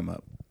 It's come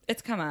up.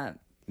 it's come up.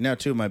 Now,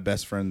 two of my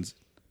best friends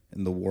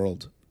in the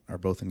world are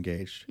both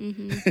engaged.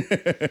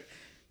 Yeah,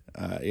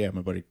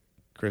 my buddy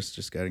Chris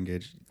just got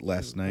engaged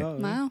last night. Oh,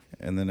 Wow.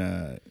 And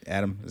then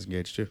Adam is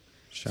engaged too.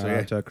 Shout So, out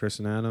yeah. to Chris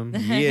and Adam.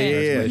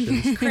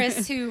 Yeah.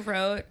 Chris, who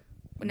wrote,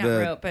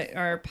 The- but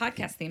our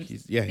podcast theme. He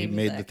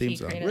made the theme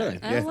song. created Really?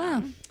 it. Oh Yeah.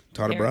 wow.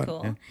 Taught Very abroad.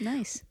 cool. Yeah.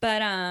 Nice.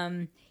 But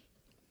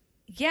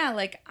yeah,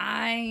 like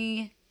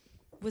I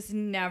was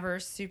never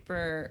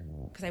super,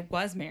 because I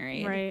was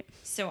married, Right.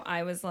 So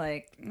I was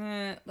like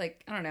I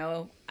don't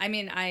know. I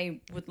mean, I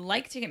would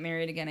like to get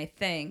married again, I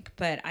think,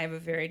 but I have a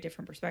very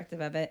different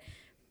perspective of it.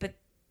 But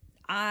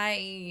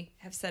I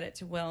have said it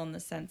to Will in the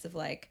sense of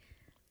like,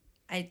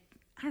 I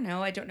don't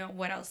know. I don't know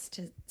what else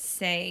to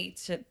say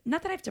to,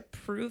 not that I have to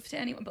prove to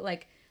anyone, but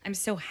like, I'm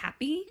so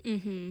happy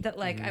that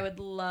like I would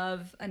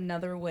love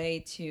another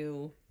way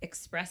to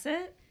express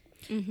it.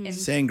 And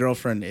Saying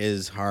girlfriend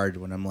is hard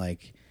when I'm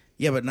like,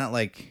 yeah, but not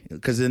like,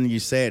 because then you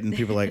say it and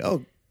people are like,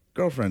 oh,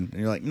 girlfriend. And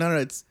you're like, no,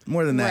 it's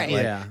more than that. Right.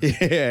 Like, Yeah.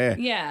 yeah.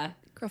 yeah.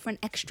 Girlfriend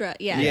extra.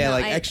 Yeah. Yeah, no,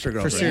 like I- extra For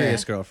girlfriend.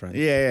 serious girlfriend.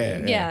 Yeah.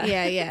 Yeah.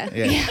 Yeah. Yeah.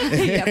 Yeah.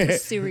 Yeah. For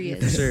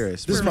serious.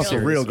 Serious. This For must be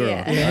a real girl.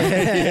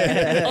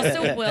 Yeah.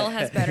 Also, Will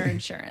has better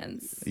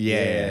insurance.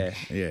 Yeah.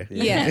 Yeah.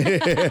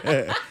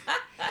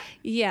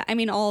 Yeah. I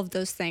mean, all of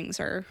those things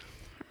are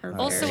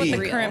Also, very with the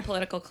real. current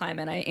political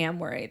climate, I am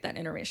worried that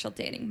interracial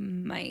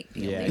dating might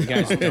be Yeah, you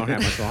illegal. guys don't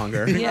have much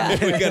longer. Yeah.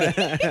 We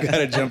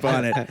gotta jump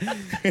on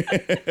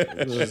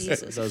it.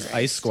 Those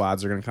ice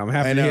squads are gonna come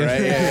after I know, you.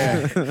 right?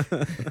 Yeah.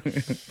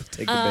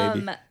 Take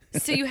the baby.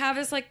 So you have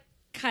this like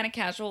kind of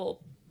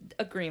casual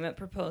agreement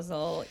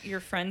proposal. Your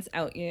friends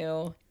out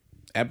you.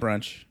 At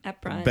brunch.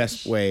 At brunch.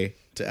 Best way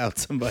to out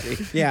somebody.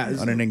 Yeah,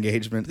 On an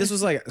engagement. This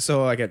was like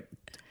an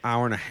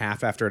hour and a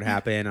half after it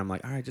happened. I'm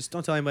like, all right, just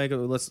don't tell anybody.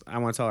 I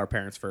want to tell our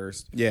parents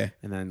first. Yeah.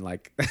 And then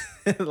like,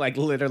 like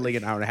literally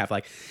an hour and a half.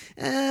 Like,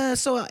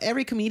 so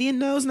every comedian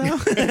knows now.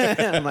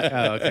 I'm like,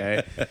 oh,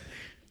 okay.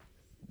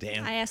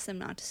 Damn. I asked them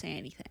not to say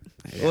anything.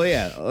 Well,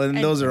 yeah. And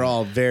those are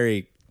all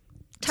very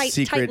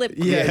secret. Tight-lipped.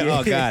 Yeah. Yeah.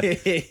 Oh, God.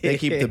 They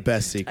keep the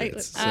best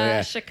secrets. So,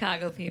 yeah.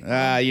 Chicago people.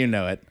 You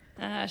know it.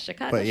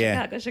 Chicago, but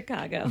yeah.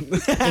 Chicago.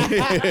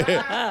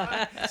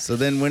 So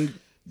then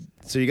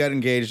so you got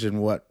engaged in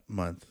what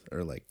month?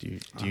 Or like, do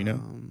you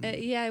know?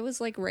 Yeah, it was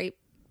like right.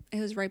 It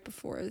was right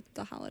before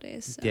the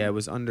holidays. So, Yeah, it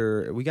was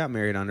we got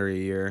married under a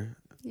year,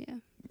 Yeah.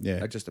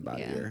 Yeah. just about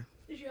Yeah. a year.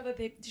 Did you go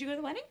to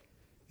the wedding?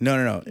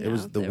 No. It No,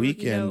 was the there was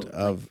weekend no,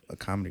 of a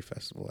comedy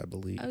festival, I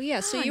believe. Oh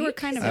yeah. So Oh, you you were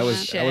kind of. piece of I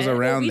was shit.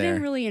 around we there.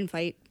 didn't really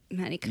invite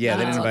many. Yeah,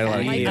 they didn't invite a lot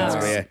of kids,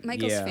 Michael's, yeah.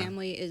 Michael's Yeah.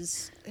 family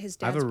is his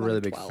I dad's have a one really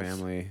of big 12.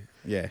 family.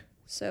 Yeah.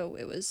 So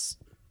it was.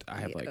 I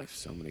have Yeah. like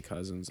so many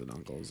cousins and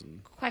uncles,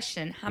 and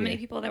Question: how many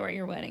people that were at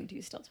your wedding do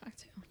you still talk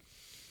to?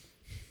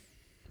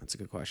 that's a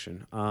good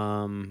question.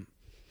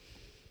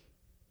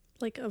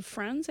 Like of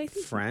friends, I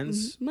think.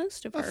 Friends?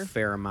 Most of A our.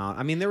 fair amount.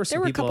 I mean, there were some There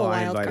were a people couple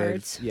I wild invited.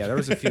 cards. Yeah, there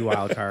was a few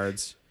wild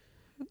cards.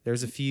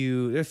 There's a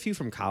few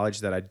from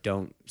college that I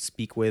don't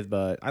speak with,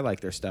 but I like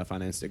their stuff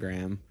on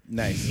Instagram.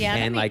 Nice. Yeah,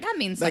 And, like, that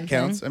means That something.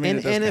 counts. I mean,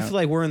 it does and if count.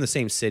 like we're in the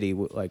same city,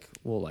 we'll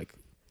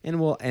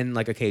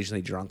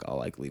occasionally drunk, I'll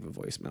like leave a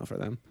voicemail for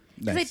them.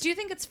 Because Nice. I do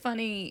think it's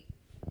funny.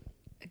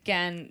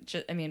 Again,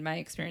 I mean, my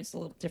experience is a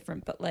little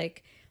different, but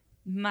like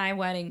my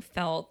wedding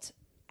felt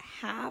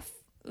it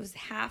was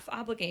half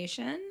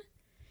obligation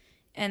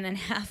and then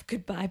half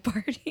goodbye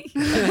party.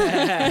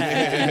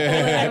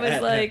 I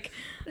was like,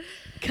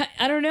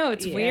 I don't know.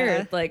 It's Yeah.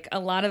 weird. Like a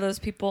lot of those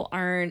people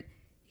aren't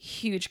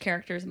huge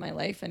characters in my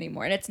life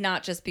anymore. And it's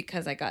not just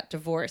because I got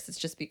divorced. It's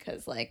just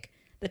because like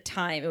the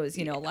time it was,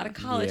 a lot of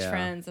college Yeah.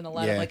 friends and a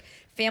lot of Yeah. like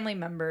family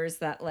members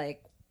that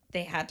like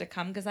they had to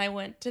come because I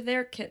went to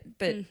their kid,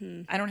 but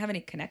I don't have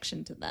any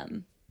connection to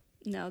them.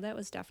 No, that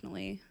was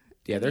definitely.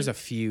 Yeah, there was a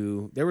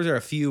few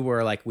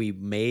where like we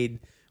made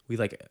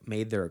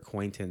their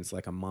acquaintance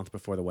like a month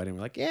before the wedding.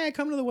 We're like, yeah,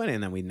 come to the wedding,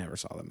 and then we never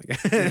saw them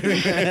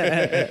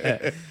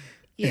again.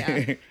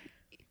 Yeah.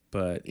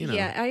 But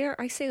Yeah,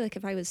 I say like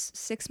if I was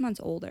 6 months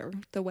older,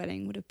 the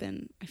wedding would have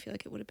been. I feel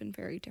like it would have been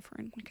very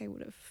different. Like I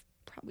would have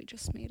probably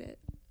just made it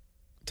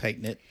Tight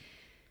knit.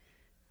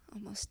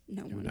 almost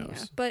no Who one. Yeah,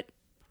 knows? but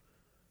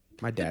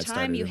My dad the time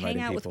started you hang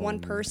inviting out with people one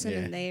and- person Yeah.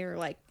 and they are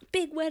like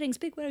big weddings.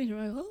 You're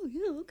like, oh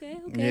yeah, okay.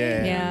 Yeah.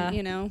 And, Yeah.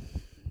 you know,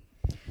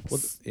 Well,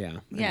 yeah.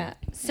 Yeah.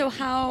 So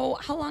how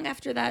long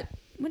after that?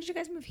 When did you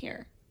guys move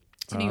here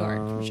to New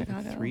York from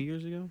Chicago? 3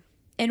 years ago.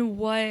 And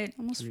what?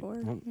 almost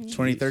 4. Well,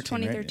 2013.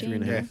 2013,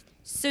 Right? yeah.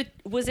 So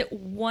was it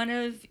one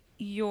of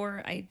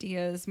your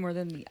ideas more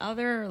than the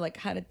other? Or like,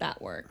 how did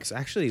that work? It's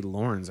actually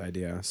Lauren's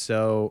idea.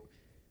 So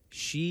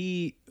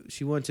she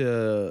went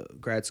to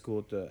grad school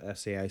at the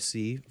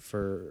SAIC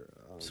for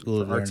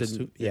School of for arts,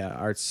 Arts.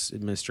 arts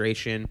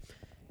administration,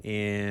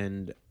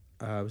 and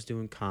I was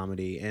doing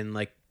comedy. And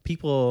like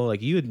people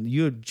like you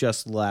had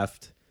just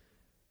left.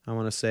 I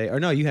want to say, or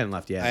no, you hadn't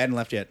left yet. I hadn't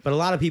left yet. But a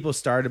lot of people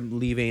started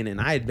leaving, and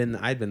I'd been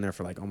there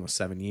for like almost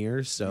 7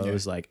 years. So Yeah. it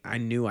was like I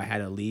knew I had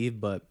to leave,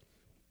 but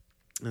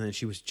and then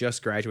she was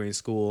just graduating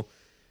school,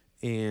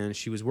 and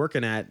she was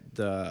working at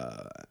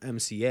the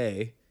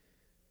MCA,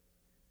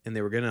 and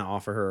they were gonna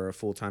offer her a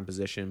full-time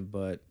position,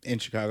 but In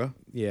Chicago.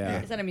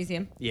 yeah, Is that a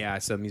museum? yeah,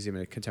 it's a museum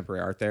of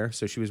contemporary art there.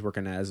 So she was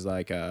working as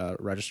like a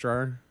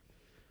registrar,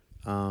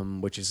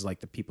 which is like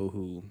the people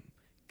who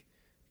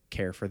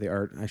care for the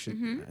art. I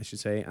should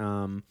say.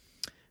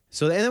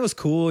 So and it was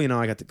cool. You know,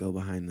 I got to go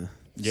behind the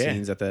Yeah.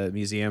 scenes at the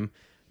museum.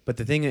 But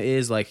the thing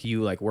is, like,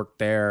 you like worked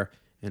there,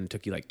 and it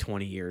took you like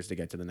 20 years to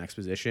get to the next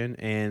position.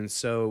 And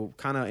so,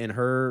 kind of in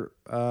her,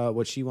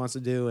 what she wants to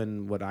do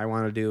and what I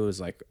want to do is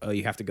like, oh,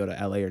 you have to go to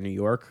LA or New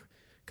York,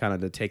 kind of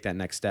to take that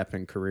next step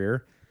in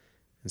career.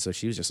 And so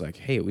she was just like,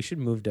 hey, we should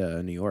move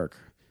to New York.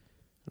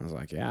 I was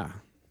like, yeah.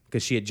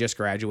 Because she had just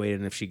graduated,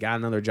 and if she got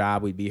another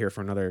job, we'd be here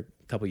for another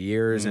couple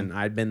years. And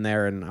I'd been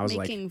there, and I was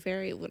making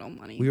very little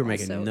money. like, we were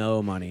making also.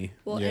 no money.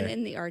 Well, Yeah. and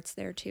in the arts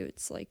there too,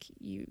 it's like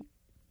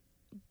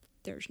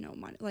there's no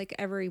money. Like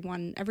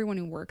everyone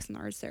who works in the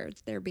arts there,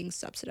 they're being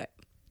subsidized.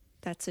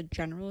 That's a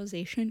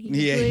generalization.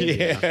 Usually.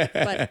 Yeah.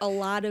 But a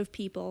lot of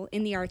people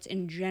in the arts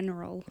in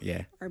general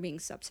Yeah. are being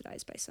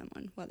subsidized by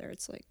someone, whether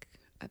it's like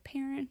a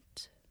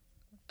parent,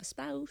 a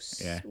spouse,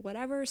 Yeah.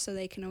 whatever. So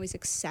they can always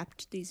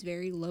accept these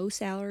very low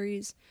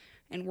salaries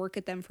and work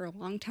at them for a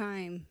long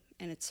time,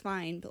 and it's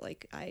fine. But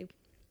like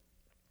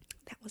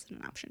that wasn't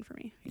an option for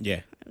me.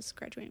 Yeah. I was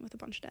graduating with a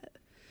bunch of debt.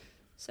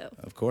 So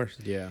Of course.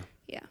 Yeah.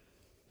 yeah.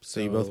 So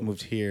you both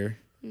moved here.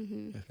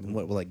 Mm-hmm. In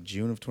what, like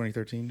June of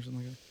 2013 or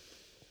something like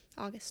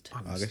August.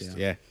 that? August.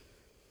 Yeah.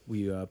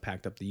 We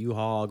packed up the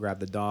U-Haul, grabbed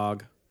the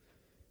dog,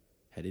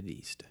 headed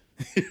east.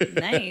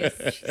 Nice.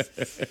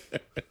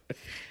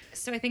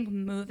 So I think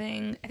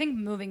moving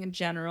in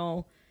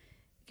general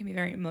can be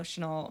very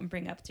emotional and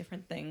bring up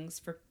different things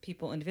for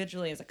people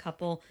individually as a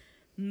couple.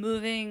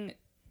 Moving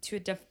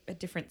to a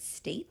different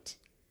state,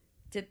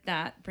 did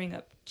that bring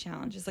up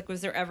challenges? Like,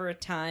 was there ever a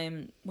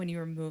time when you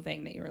were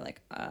moving that you were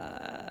like,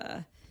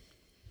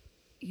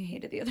 you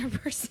hated the other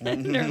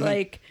person, or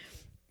like,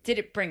 did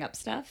it bring up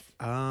stuff?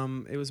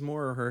 It was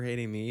more her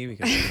hating me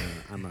because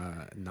I'm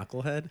a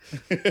knucklehead.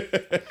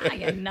 I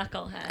get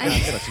knucklehead. I'm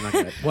such a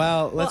knucklehead.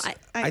 Well, I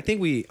I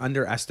think we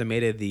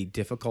underestimated the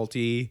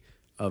difficulty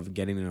of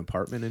getting an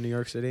apartment in New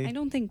York City. I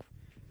don't think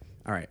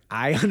All right,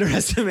 I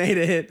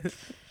underestimated.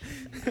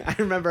 I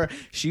remember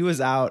she was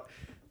out.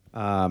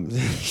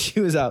 She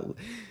was out.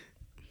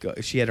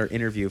 She had her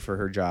interview for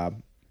her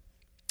job.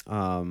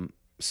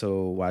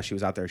 So while she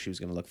was out there, she was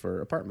going to look for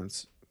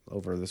apartments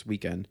over this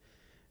weekend,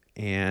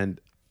 and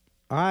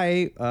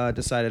I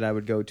decided I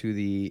would go to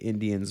the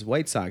Indians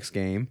White Sox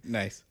game.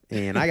 Nice.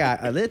 And I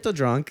got a little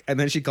drunk, and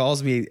then she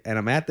calls me, and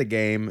I'm at the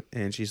game,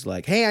 and she's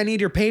like, "Hey, I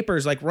need your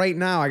papers, like right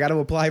now. I got to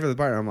apply for the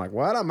apartment." I'm like,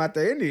 "What? I'm at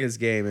the Indians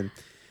game." And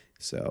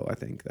so I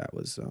think that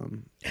was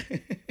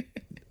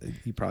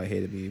he probably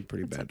hated me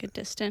pretty it's bad. like a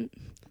distant.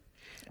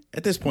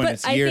 At this point,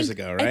 it's years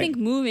ago, right? I think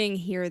moving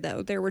here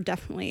though, there were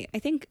definitely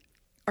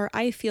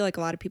I feel like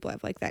a lot of people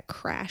have like that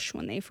crash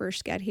when they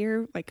first get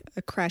here, like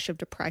a crash of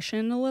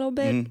depression a little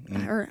bit.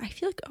 Or I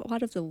feel like a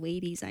lot of the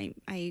ladies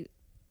I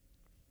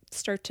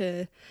start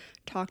to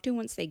talk to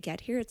once they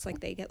get here, it's like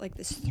they get like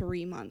this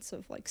 3 months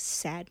of like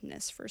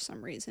sadness for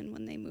some reason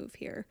when they move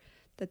here,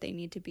 that they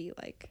need to be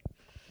like,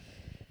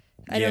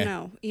 I Yeah. don't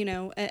know, you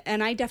know.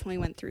 And I definitely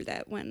went through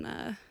that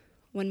when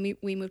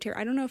we moved here.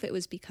 I don't know if it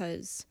was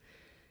because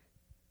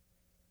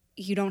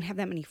you don't have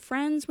that many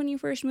friends when you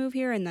first move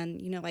here, and then,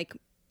 you know, like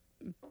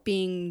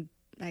being,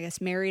 I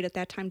guess, married at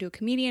that time to a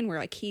comedian where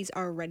like he's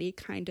already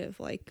kind of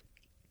like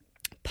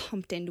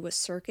pumped into a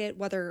circuit,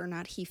 whether or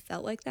not he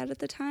felt like that at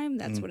the time.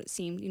 That's what it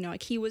seemed, you know,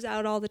 like he was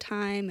out all the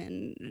time,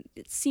 and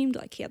it seemed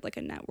like he had like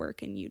a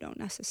network, and you don't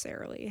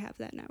necessarily have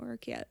that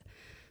network yet.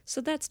 So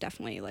that's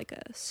definitely like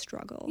a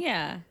struggle.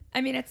 Yeah.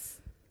 I mean,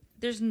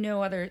 there's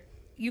no other,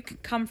 you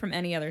could come from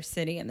any other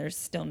city and there's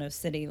still no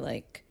city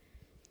like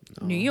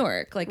New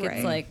York. Like, Right.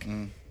 it's like,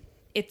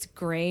 it's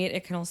great.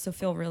 It can also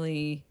feel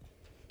really,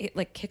 it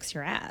like kicks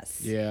your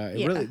ass. Yeah, it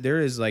Yeah. really. There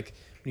is like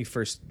when you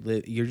first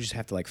live, you just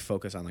have to like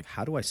focus on like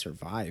how do I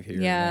survive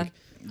here? Yeah. Like,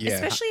 Yeah.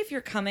 Especially if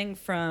you're coming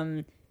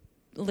from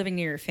living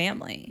near your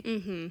family.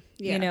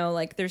 Yeah. You know,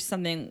 like there's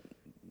something,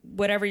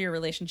 whatever your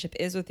relationship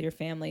is with your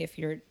family, if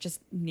you're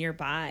just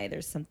nearby,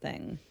 there's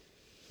something.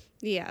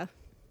 Yeah.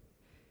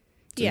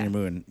 So Yeah. you're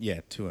moving,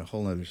 to a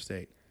whole other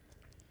state.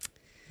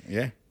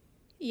 Yeah.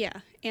 Yeah,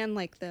 and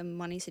like the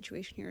money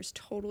situation here is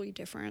totally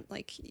different.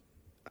 Like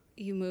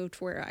you moved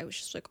where I was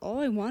just like, all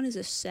I want is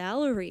a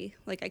salary.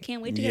 Like I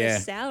can't wait to get Yeah. a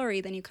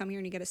salary. Then you come here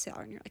and you get a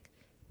salary, and you're like,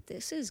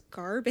 this is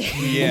garbage.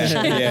 Yeah,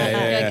 yeah, yeah, You're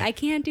yeah. like, I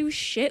can't do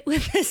shit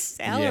with this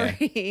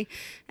salary.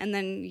 And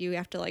then you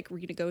have to like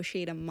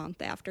renegotiate a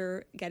month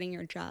after getting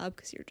your job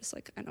because you're just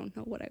like, I don't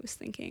know what I was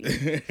thinking.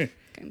 Like,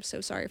 I'm so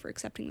sorry for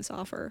accepting this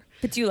offer.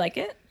 But do you like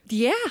it?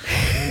 Yeah.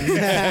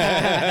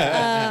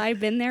 I've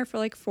been there for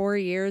like 4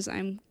 years.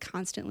 I'm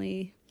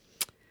constantly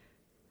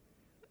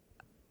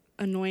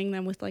annoying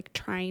them with like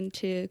trying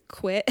to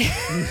quit.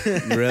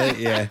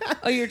 Really? Yeah.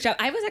 Oh, your job.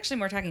 I was actually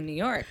more talking New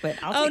York,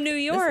 but I'll Oh, take- New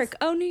this York. is-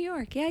 Oh, New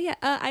York. Yeah, yeah.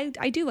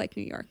 I do like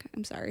New York.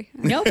 I'm sorry.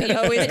 No, but It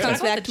always talk comes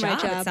about back the to my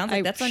It job. sounds like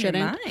I that's on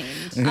shouldn't.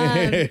 your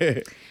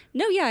mind.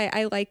 No, yeah,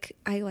 I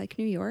like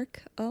New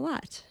York a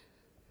lot.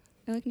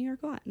 I like New York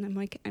a lot, and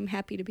I'm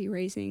happy to be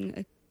raising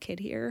a kid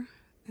here.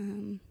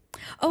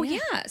 Oh Yeah.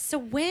 yeah. So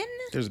when?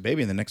 There's a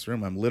baby in the next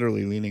room. I'm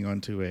literally leaning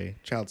onto a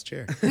child's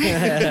chair.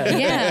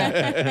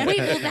 Yeah. Wait.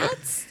 Well,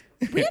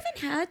 we haven't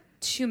had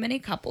too many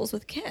couples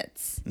with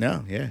kids.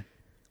 No, yeah.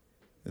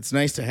 It's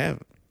nice to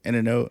have. And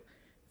to know,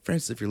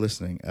 friends, if you're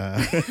listening,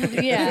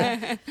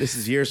 Yeah. this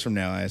is years from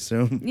now, I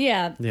assume.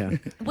 Yeah. Yeah.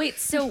 Wait.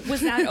 So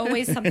was that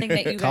always something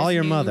that you Call guys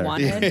your knew mother. you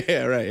wanted?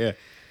 Yeah, right, yeah.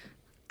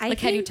 Like,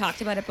 had you talked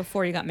about it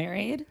before you got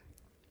married?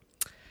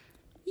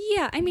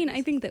 Yeah, I mean,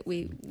 I think that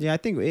we. Yeah, I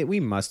think we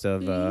must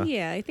have.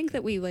 Yeah, I think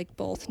that we like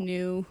both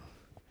knew.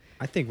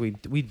 I think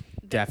we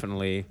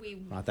definitely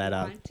brought that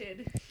up.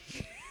 Wanted.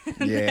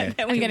 Yeah.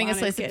 that I'm we getting a wanted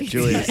slice of kids. pizza.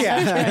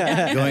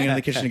 Julie's going into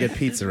the kitchen to get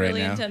pizza right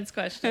Really now. intense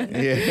question.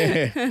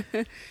 Yeah.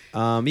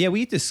 Yeah,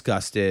 we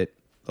discussed it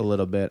a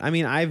little bit. I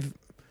mean,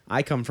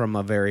 I come from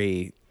a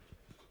very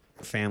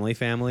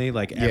family.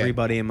 Like Yeah.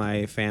 everybody in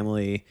my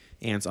family,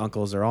 aunts,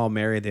 uncles, they're all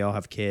married. They all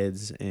have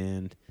kids,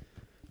 and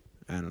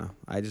I don't know.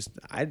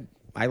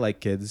 I like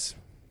kids.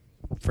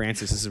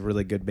 Francis is a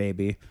really good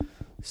baby.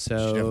 She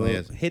definitely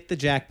is. Hit the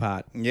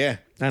jackpot. Yeah.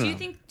 I don't Do you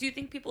know.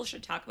 think people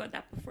should talk about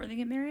that before they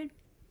get married,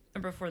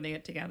 or before they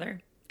get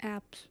together? I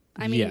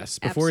mean, yes,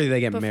 before they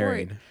get before-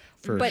 married,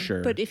 for but,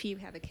 sure. But if you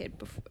have a kid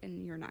before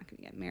and you're not going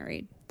to get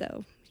married,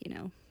 though,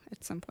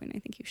 at some point I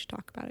think you should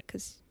talk about it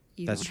because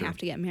you That's don't true. have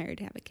to get married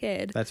to have a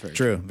kid. That's very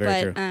True.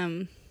 Very but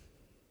true.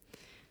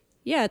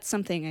 yeah, it's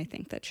something I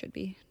think that should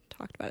be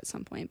talked about at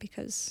some point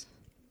because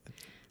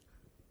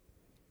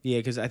Yeah,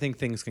 because I think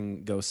things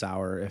can go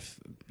sour if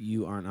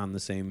you aren't on the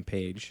same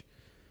page.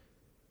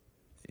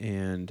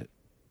 And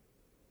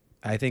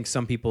I think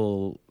some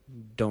people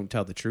don't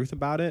tell the truth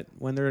about it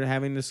when they're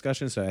having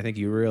discussions. So I think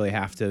you really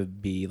have to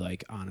be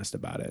like honest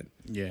about it.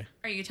 Yeah.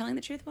 Are you telling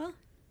the truth, Will?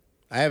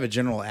 I have a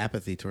general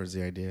apathy towards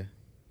the idea.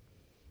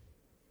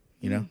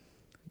 You know?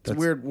 It's a That's-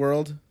 weird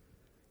world,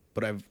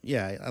 but I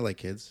like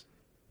kids.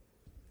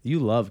 You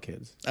love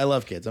kids. I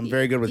love kids. I'm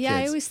very good with yeah,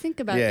 kids. I always think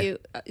about Yeah. you.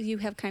 You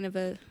have kind of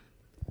a.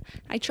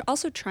 I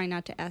also try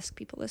not to ask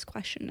people this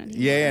question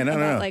anymore. Yeah, no,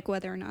 about no. like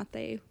whether or not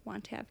they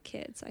want to have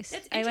kids. That's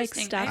I like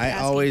interesting. stop I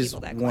asking always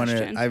people that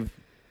wanted. question.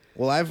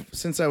 I've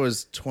since I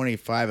was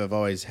 25, I've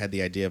always had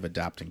the idea of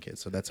adopting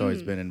kids. So that's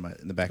always been in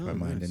the back of my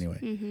mind nice. anyway.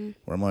 Mm-hmm.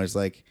 Where I'm always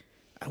like,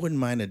 I wouldn't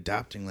mind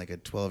adopting like a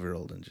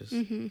 12-year-old and just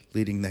Mm-hmm.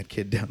 leading that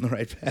kid down the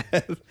right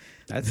path.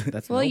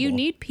 That's Well, you noble.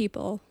 need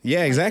people. Yeah,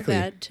 like exactly.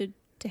 that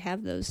to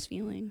have those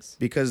feelings.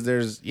 Because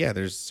there's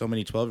so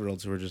many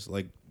 12-year-olds who are just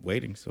like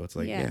waiting. So it's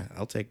like, Yeah.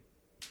 I'll take.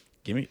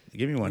 Give me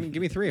one. Give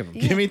me 3 of them.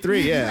 Give me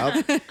 3. Yeah.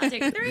 I'll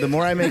take 3. The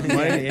more I make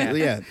money,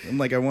 Yeah. I'm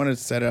like, I want to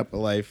set up a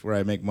life where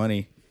I make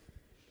money,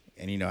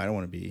 and I don't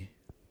want to be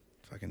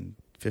fucking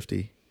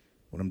 50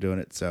 when I'm doing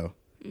it. So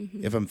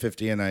Mm-hmm. if I'm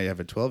 50 and I have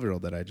a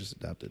 12-year-old that I just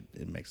adopted,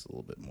 it makes it a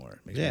little bit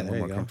more, makes me a Yeah, little there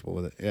more you go. comfortable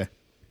with it. Yeah.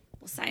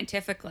 Well,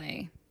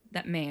 scientifically,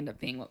 that may end up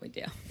being what we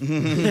do.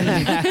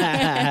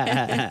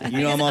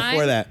 I'm all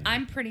for that.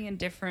 I'm pretty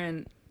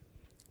indifferent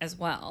as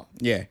well.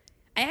 Yeah.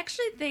 I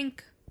actually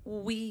think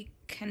we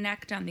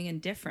connect on the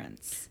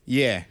indifference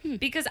Yeah.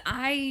 because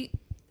I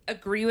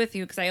agree with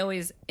you because I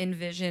always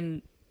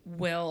envision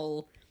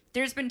Will.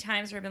 There's been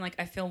times where I've been like,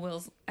 I feel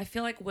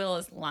like Will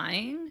is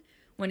lying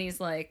when he's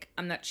like,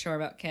 I'm not sure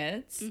about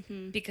kids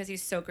because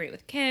he's so great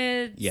with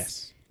kids.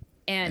 Yes.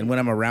 And And when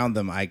I'm around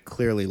them, I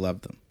clearly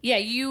love them. yeah,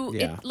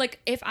 Yeah. like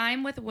if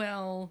I'm with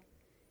Will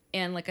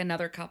and like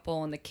another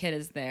couple and the kid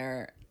is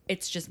there,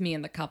 it's just me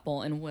and the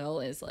couple and Will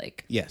is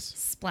like Yes.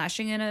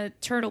 splashing in a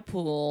turtle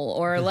pool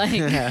or like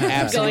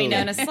Absolutely. going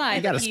down a slide.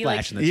 You got to But he,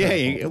 splash in the Yeah.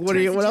 turtle. What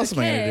turns else am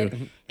into I a going to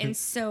kid. do? And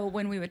so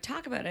when we would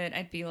talk about it,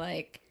 I'd be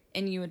like,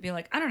 and you would be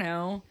like, I don't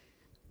know.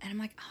 And I'm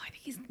like, oh, I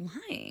think he's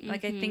lying.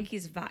 Like, I think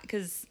he's,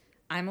 because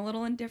I'm a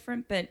little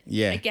indifferent, but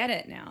Yeah. I get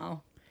it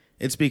now.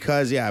 It's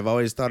because, I've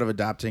always thought of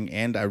adopting,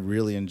 and I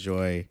really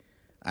enjoy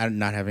I'm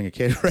not having a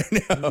kid right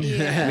now.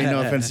 Yeah. I mean,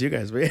 no offense to you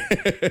guys, but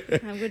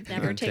I would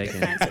never I'm take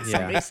taking- offense at yeah.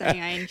 somebody saying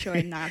I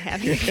enjoy not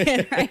having a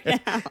kid right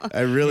now.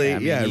 I really, I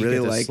mean, I you really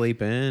get to like.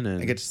 sleep in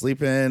and I get to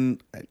sleep in.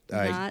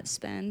 I Not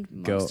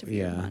spend Go- most of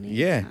your yeah. money.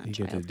 Yeah. on you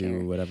get to do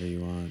childcare. whatever you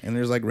want. and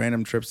there's like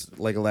random trips,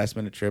 like a last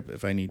minute trip.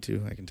 If I need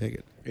to, I can take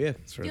it. Yeah.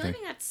 Sort The of only thing.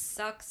 thing that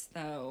sucks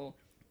though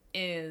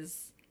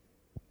is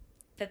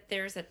that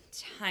there's a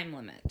time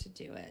limit to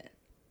do it.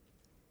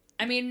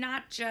 I mean,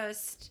 not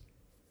just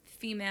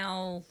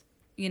female,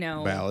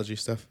 Biology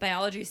stuff.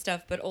 biology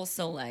stuff, but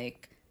also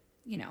like,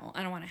 I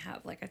don't want to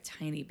have like a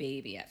tiny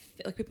baby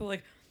like people are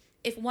like,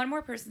 if one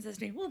more person says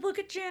to me, well, look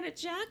at Janet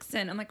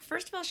Jackson. I'm like,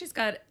 first of all, she's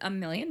got $1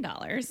 million.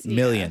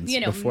 Millions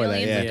before that,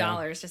 millions yeah. of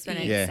dollars to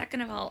spend. Yeah.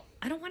 Second of all,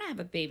 I don't want to have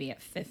a baby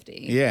at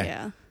 50. Yeah.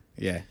 Yeah.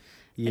 Yeah. And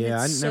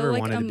Yeah, I it's never so,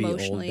 like, wanted to be old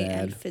emotionally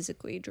and dad.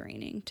 physically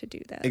draining to do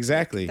that.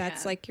 Exactly.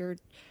 That's Yeah. like your,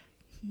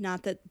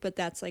 not that, but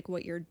that's like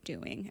what you're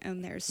doing,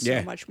 and there's Yeah.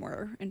 so much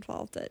more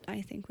involved that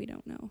I think we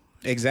don't know.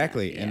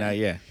 Exactly. And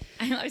Yeah.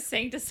 I was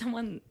saying to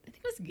someone, I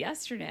think it was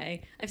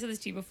yesterday, I've said this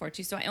to you before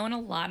too, so I own a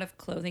lot of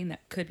clothing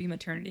that could be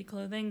maternity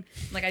clothing.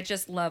 Like I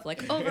just love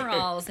like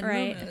overalls and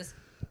Right. muumuus.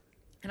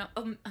 And I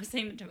was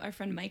saying to our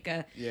friend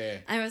Micah, Yeah.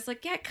 I was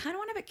like, yeah, I kind of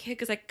want to have a kid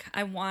because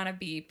I want to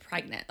be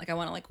pregnant. Like I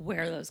want to like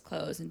wear those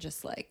clothes and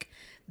just like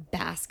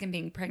bask in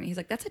being pregnant. He's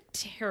like, that's a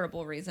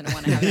terrible reason I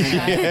want to have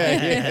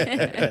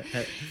a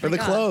child. For the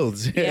God.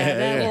 clothes. Yeah,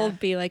 that will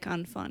be like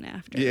unfun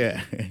after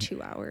Yeah.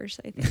 2 hours,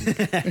 I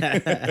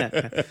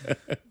think.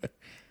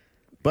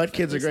 But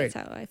kids are At least great.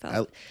 That's how I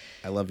felt.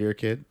 I love your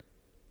kid.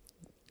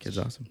 Kid's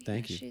awesome.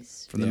 Thank you.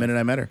 She's From the Yeah. minute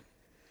I met her.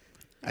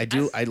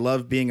 I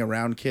love being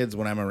around kids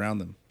when I'm around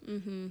them.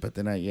 Mm-hmm. But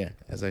then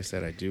as I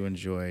said, I do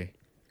enjoy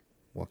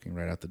walking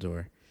right out the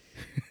door.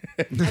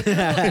 I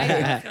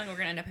have a feeling we're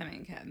gonna end up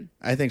having a kid.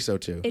 I think so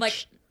too. It Like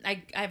sh-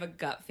 I have a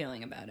gut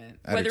feeling about it.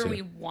 I do Whether too.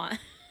 we want.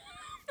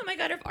 Oh my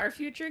god! If our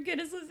future kid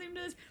is listening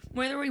to this,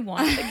 whether we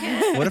want the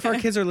kid, What if our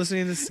kids are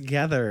listening to this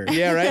together?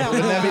 Yeah, right?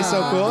 Wouldn't that be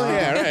so cool?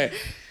 Yeah, right.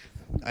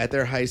 At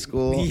their high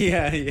school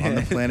Yeah, yeah. on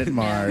the planet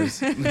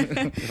Mars. Like,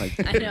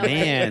 I know,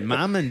 man,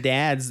 mom and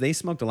dads, they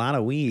smoked a lot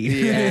of weed.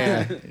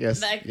 Yeah.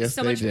 Yes. like, Yes,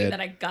 so they much weed did. that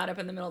I got up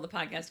in the middle of the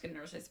podcast to get an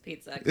Orche's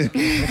pizza.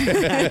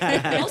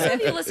 Also,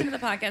 if you listen to the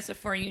podcast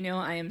before, you know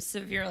I am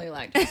severely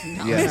lactose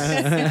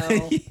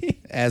intolerant. Yes. So,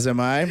 As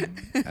am I.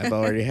 I've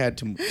already had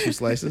two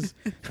slices.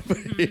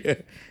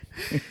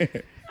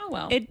 oh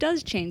well. It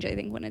does change, I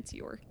think, when it's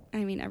your.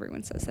 I mean,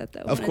 everyone says that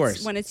though. Of When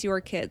course. when it's your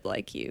kid,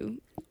 like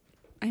you.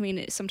 I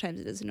mean, sometimes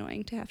it is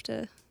annoying to have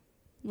to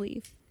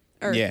leave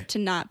or Yeah. to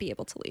not be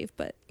able to leave,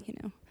 but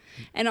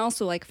and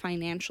also like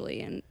financially,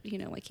 and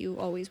like you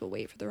always will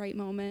wait for the right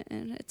moment,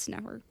 and it's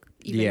never.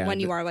 Even Yeah, when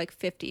you the- are like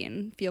 50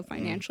 and feel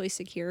financially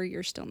secure,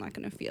 you're still not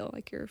going to feel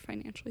like you're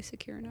financially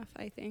secure enough,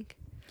 I think.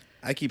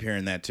 I keep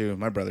hearing that too.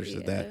 My brother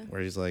said Yeah. that, where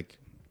he's like,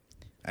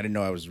 I didn't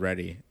know I was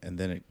ready. And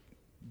then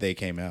they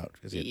came out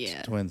because he had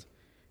Yeah. twins.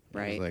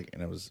 Right.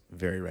 And I was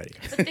very ready.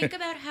 But think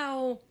about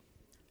how.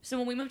 So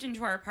when we moved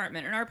into our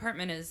apartment, and our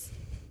apartment is,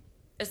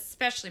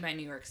 especially by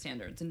New York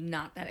standards,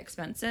 not that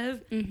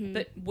expensive. Mm-hmm.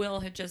 But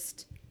Will had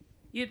just.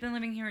 You had been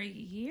living here a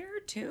year,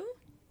 two?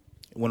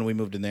 When we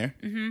moved in there,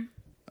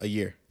 a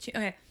year,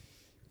 Okay.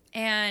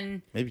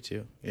 And maybe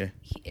two. Yeah.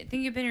 I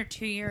think you've been here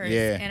 2 years.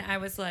 Yeah. And I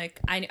was like,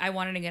 I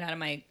wanted to get out of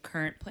my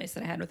current place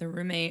that I had with a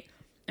roommate.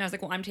 And I was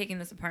like, well, I'm taking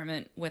this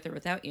apartment with or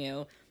without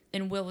you.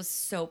 And Will was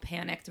so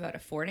panicked about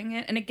affording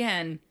it. And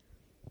again,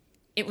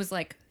 it was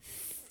like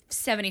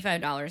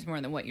 $75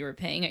 more than what you were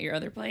paying at your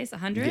other place,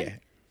 $100. Yeah.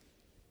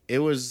 It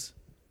was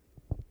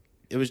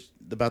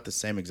about the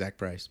same exact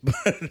price.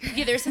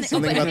 Yeah, there's something,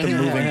 Something but about the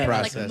more, moving like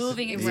process.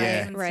 moving Yeah.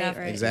 expenses and Right, stuff.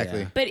 right. Exactly.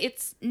 Yeah. But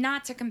it's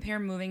not to compare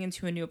moving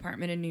into a new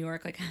apartment in New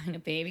York, like having a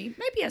baby.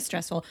 Might be as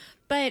stressful,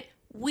 but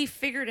we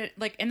figured it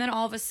and then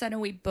all of a sudden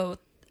we both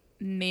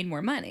made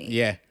more money.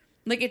 Yeah.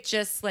 Like it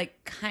just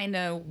like kind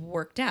of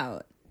worked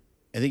out.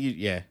 I think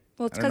yeah.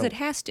 Well, it's I don't because know. it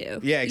has to.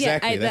 Yeah,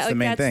 exactly. That's the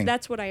main thing.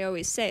 That's what I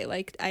always say.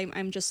 Like,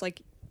 I'm just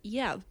like,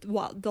 yeah,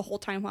 while the whole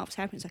time while it was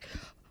happening, it's like,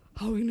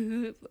 oh,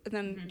 and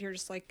then you're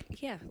just like,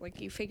 yeah,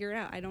 like you figure it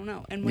out. I don't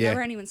know. And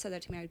whenever Yeah. anyone said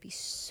that to me, I'd be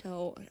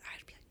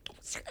like,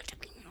 don't say that to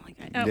me. Like,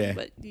 I know, Yeah.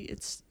 but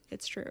it's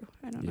true.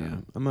 I don't Yeah,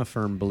 know. I'm a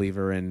firm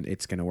believer in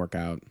it's going to work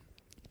out.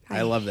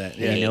 I love that.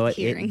 Yeah. hate You know what?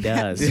 hearing It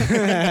that. does.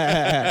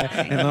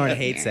 And Lauren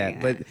hates hearing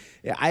that. But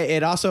yeah,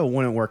 it also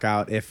wouldn't work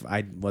out if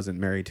I wasn't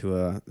married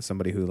to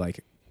somebody who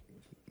like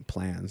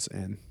plans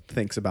and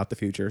thinks about the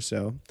future.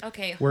 So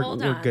Okay, we're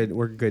hold on. good.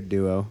 We're a good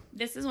duo.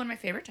 This is one of my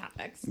favorite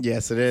topics.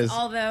 Yes, it is.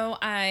 Although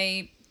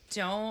I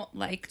don't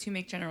like to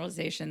make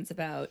generalizations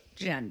about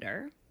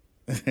gender.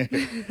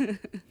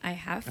 I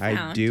have found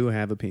I do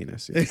have a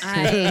penis. Yes.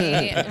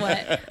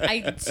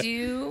 I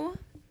do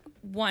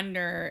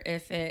wonder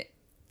if it.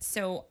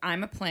 So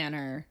I'm a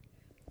planner.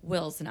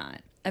 Will's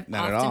not. I've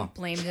Not at often all.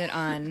 blamed it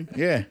on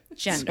Yeah.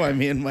 That's gender. why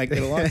me and Mike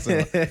get along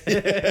so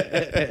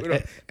well.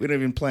 we don't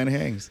even plan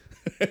hangs.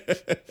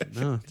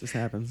 No, it just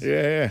happens.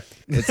 Yeah, yeah.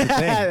 It's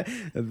the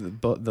thing.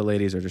 The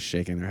ladies are just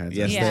shaking their heads.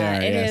 Yes, yeah,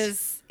 they are, it yes.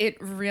 is. It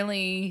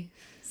really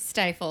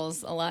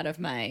stifles a lot of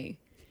my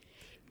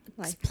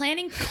Like,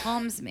 planning.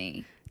 Calms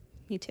me.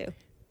 me too.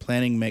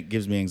 Planning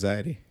gives me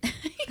anxiety.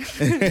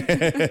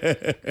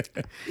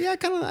 Yeah,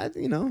 kind of.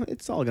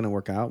 It's all gonna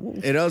work out.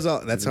 It is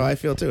all. That's how I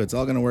feel too. It's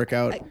all going to work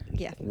out.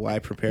 Yeah. Why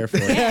prepare for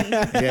it?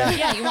 Yeah.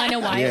 Yeah, you want to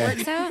know why Yeah. it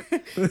works out?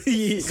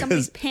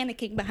 Somebody's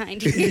panicking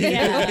behind you.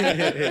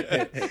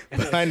 Yeah.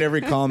 Behind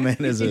every calm man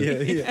is a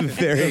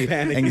very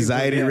Panicking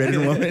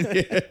anxiety-ridden woman.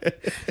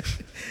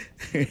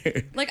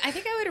 Like, I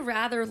think I would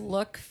rather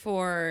look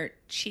for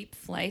cheap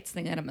flights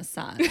than get a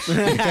massage.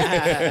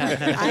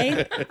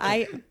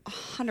 I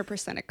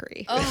 100%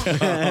 agree. Oh,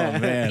 Oh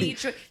man.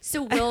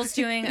 So Will's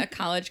doing a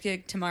college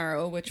gig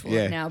tomorrow, which will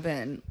Yeah. have now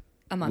been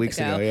a month Weeks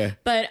ago. ago, yeah.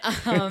 But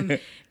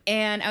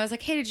and I was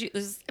like, hey, did you?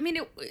 It's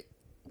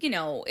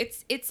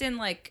in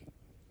like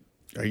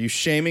Are you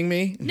shaming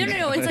me? no.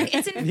 It's like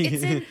it's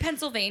in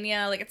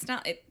Pennsylvania. Like it's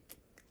not.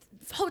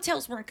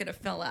 Hotels weren't going to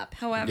fill up.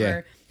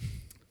 However,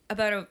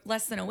 about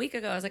less than a week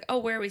ago, I was like, oh,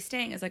 where are we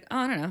staying? I was like, oh,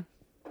 I don't know.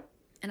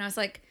 And I was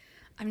like,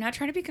 I'm not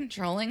trying to be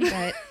controlling,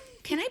 but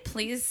can I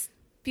please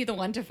be the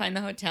one to find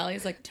the hotel?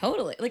 He's like,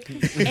 totally. Like,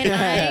 and I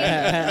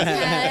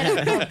had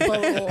a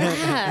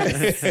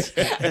blast.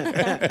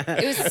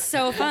 It was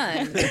so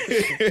fun.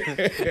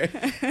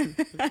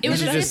 It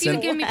was as if you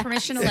had given me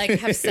permission to like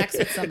have sex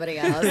with somebody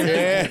else.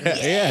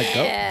 Yeah,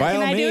 go by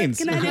all I do it? means.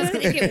 Can I I was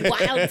gonna get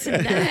wild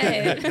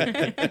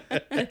tonight.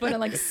 I put on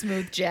like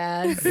smooth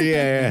jazz.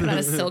 Yeah, Put on yeah.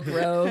 a silk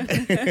robe.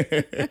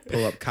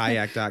 Pull up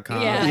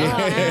kayak.com.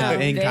 Yeah. Oh,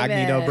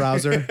 Incognito baby.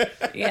 browser.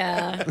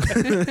 Yeah.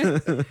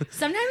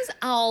 Sometimes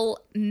I'll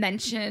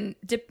mention,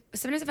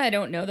 sometimes if I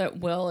don't know that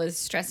Will is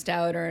stressed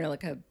out or in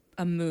like a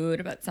mood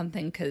about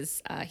something,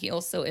 because he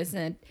also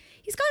isn't,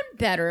 he's gotten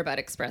better about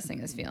expressing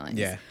his feelings.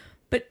 Yeah.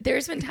 But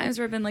there's been times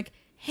where I've been like,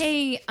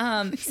 hey,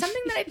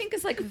 something that I think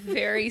is like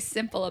very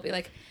simple. I'll be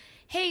like,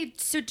 hey,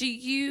 so do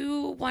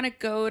you want to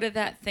go to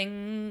that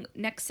thing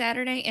next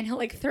Saturday? And he'll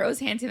like throw his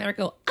hands in there and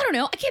go, I don't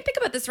know. I can't think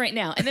about this right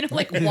now. And then he'll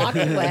like walk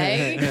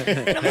away.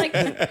 And I'm like,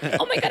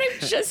 oh my God, I'm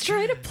just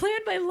trying to plan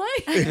my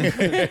life.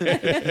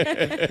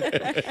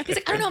 He's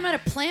like, I don't know. I'm not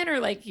a planner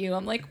like you.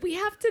 I'm like, we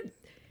have to,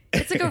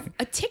 it's like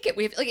a ticket.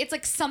 We have, like, it's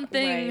like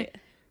something Right.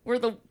 where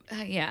the,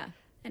 yeah.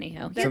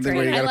 Anyhow, that's Something great.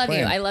 where you I gotta love you.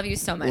 plan. I love you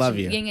so much. Love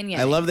you. Yin and yang.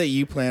 I love that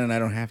you plan and I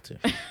don't have to.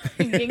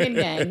 yin and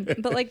yang.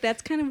 But like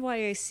that's kind of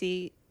why I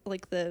see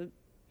like the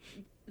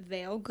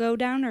veil go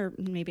down, or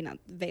maybe not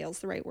veil's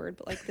the right word,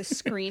 but like the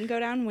screen go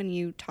down when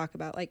you talk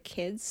about like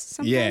kids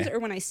sometimes, Yeah. or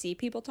when I see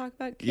people talk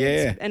about kids.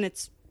 Yeah. And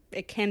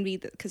it can be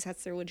because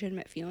that's their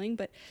legitimate feeling,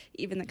 but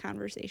even the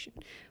conversation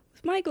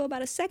with Michael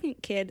about a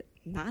second kid,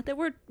 not that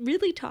we're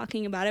really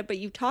talking about it, but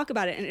you talk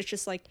about it and it's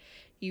just like,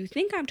 you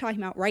think I'm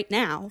talking about right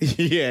now,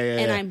 yeah.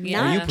 and I'm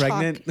Yeah. not. Are you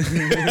pregnant?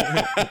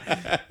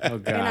 Oh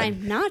God. And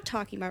I'm not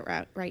talking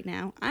about right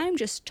now. I'm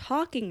just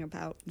talking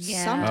about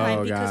Yeah. sometime,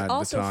 Oh, because God, the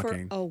also for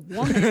talking. a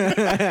woman,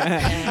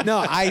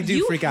 No, I do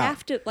you freak out.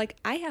 have to like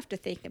I have to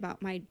think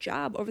about my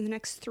job over the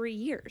next 3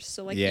 years.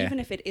 So like Yeah. even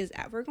if it is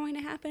ever going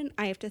to happen,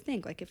 I have to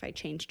think like if I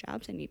change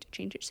jobs, I need to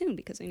change it soon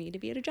because I need to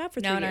be at a job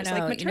for 3 No, years. no.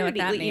 Like You know what maternity,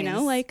 that leave, you know,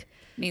 means. like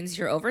Means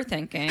you're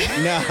overthinking.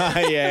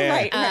 No, yeah.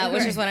 Right.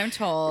 Which is what I'm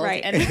told.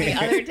 Right. And the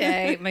other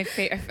day, my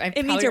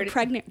it means you're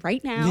pregnant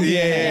right now.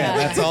 Yeah,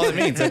 that's all it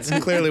means. That's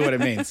clearly what it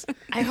means.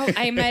 I hope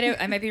I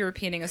might be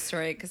repeating a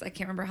story because I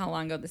can't remember how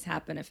long ago this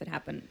happened, if it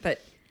happened.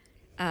 But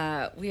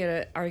we had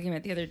an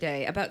argument the other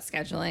day about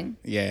scheduling.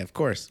 Yeah, of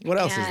course. What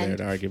else is there And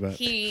to argue about?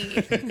 He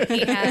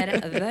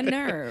had the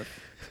nerve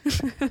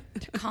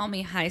to call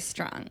me high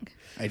strung.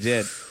 I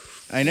did.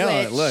 I know.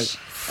 Which- Look.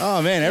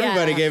 Oh man,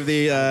 everybody Yeah. gave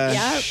the.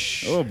 Yep.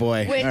 Oh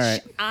boy. Which All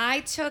right. I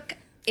took.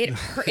 It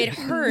hurt,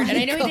 and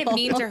I know he didn't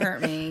mean to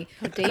hurt me,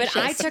 but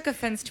I took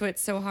offense to it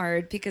so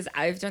hard because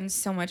I've done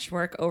so much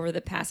work over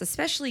the past,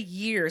 especially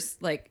years,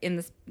 like in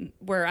this,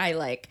 where I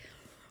like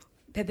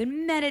have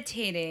been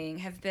meditating,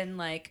 have been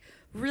like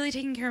really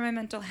taking care of my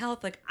mental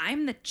health. Like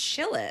I'm the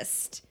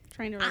chillest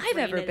Trying to I've refrain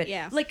ever it, been.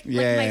 yeah. Like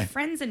Yeah. my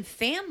friends and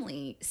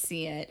family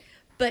see it,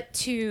 but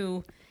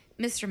to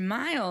Mr.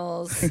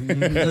 Miles, whose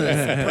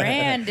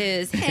brand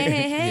is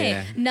hey,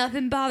 Yeah.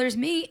 nothing bothers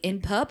me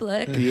in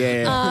public.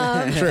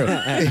 Yeah. True.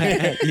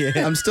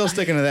 I'm still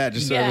sticking to that,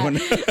 just so Yeah. everyone.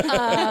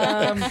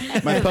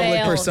 My public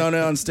veil. persona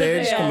on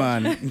stage. veil. Come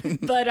on.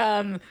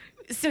 But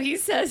so he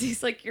says,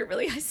 he's like, you're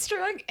really high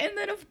strung, and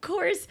then of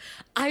course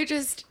I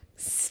just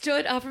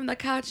stood up from the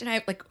couch and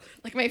I like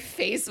my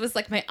face was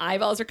like my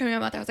eyeballs were coming out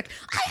of my mouth. I was like,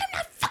 I am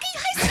not fucking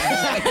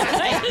high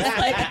strung. I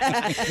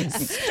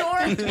just like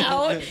stormed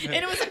out, and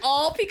it was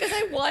all because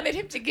I wanted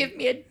him to give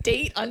me a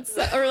date on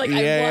or like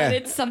I Yeah.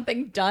 wanted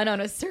something done on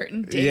a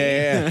certain date.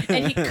 Yeah.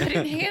 And he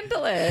couldn't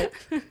handle it.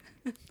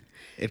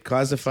 It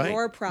caused a fight.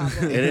 Your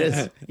problem. It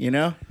is. You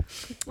know,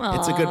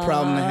 it's a good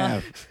problem to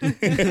have.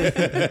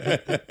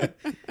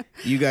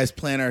 You guys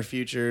plan our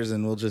futures,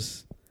 and we'll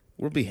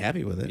be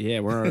happy with it.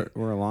 Yeah, we're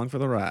along for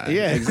the ride.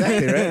 Yeah,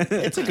 exactly. Right.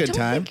 It's a good Don't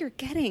time. think you're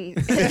getting.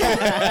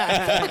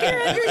 I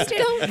don't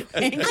understand.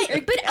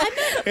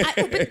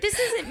 But this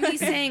isn't me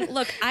saying,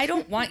 look, I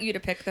don't want you to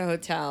pick the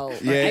hotel.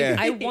 Yeah, yeah.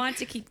 I want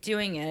to keep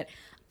doing it.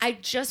 I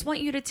just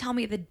want you to tell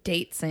me the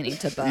dates I need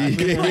to book.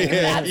 Like,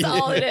 that's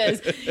all it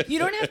is. You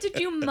don't have to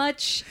do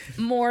much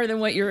more than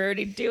what you're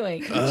already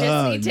doing. You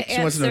just need to She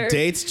wants to know answer.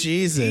 dates.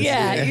 Jesus.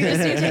 Yeah, you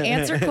just need to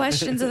answer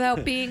questions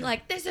without being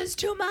like, this is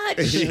too much.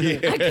 I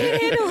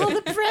can't handle all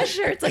the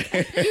pressure. It's like,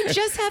 you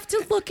just have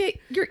to look at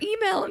your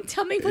email and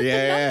tell me what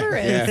the number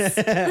is.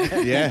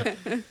 Yeah.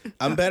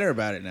 I'm better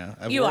about it now.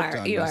 I've You worked are.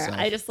 on You are. myself.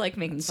 I just like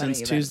making fun Since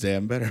of you. Tuesday,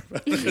 I'm better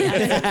about it.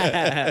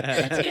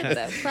 That's good,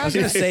 though. I was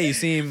gonna say you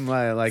seem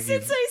like you.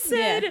 Since I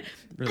said, Yeah.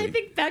 Really? I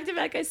think back to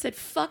back, I said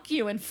 "fuck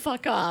you" and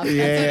 "fuck off."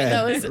 Yeah.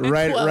 That was a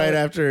right quote.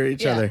 after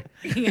each Yeah. other.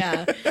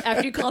 Yeah.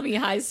 After you called me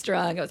high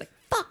strung, I was like,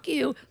 "Fuck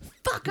you,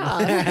 fuck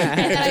off," and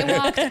then I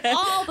walked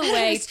all the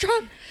way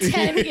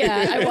 10.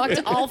 Yeah, I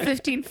walked all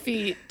 15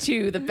 feet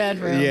to the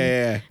bedroom.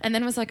 Yeah. And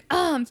then was like,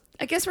 I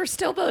guess we're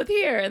still both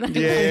here. And then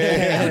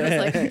Yeah. I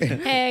was like,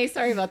 hey,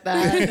 sorry about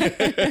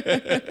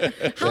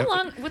that. How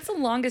long? What's the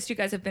longest you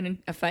guys have been in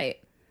a fight?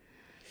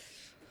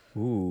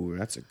 Ooh,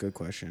 that's a good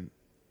question.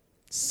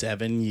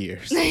 7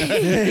 years.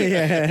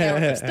 Yeah,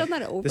 we're still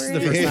not over. This is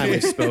the first time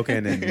we've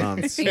spoken in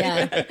months.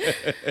 Yeah.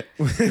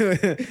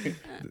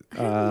 I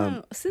don't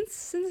know.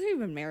 Since we've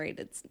been married,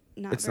 it's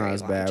not. It's very not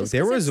as long, bad. just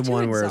There 'cause was it's too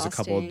one where it was a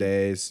couple of exhausting.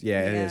 days.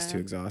 Yeah, it is Yeah. too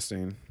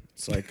exhausting.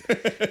 It's like,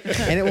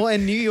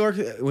 in New York,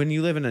 when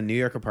you live in a New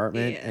York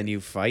apartment Yeah. and you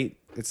fight,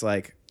 it's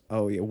like,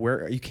 oh,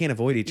 where you can't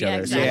avoid each Yeah,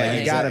 other. So exactly.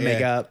 you gotta make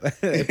Yeah. up.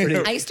 Pretty-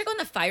 I used to go on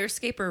the fire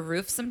escape or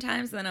roof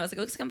sometimes, and then I was like,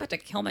 looks like I'm about to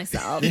kill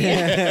myself.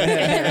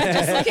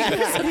 Just looking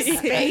for some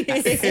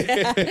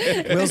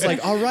space. Will's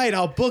like, all right,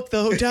 I'll book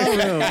the hotel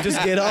room.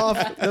 Just get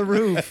off the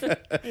roof.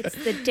 It's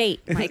the date,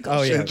 Michael.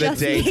 Oh, She yeah, the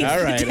just date. makes All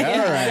the right. date.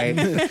 All right.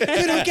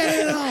 You don't get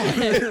it at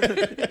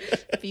all.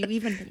 Have you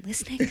even been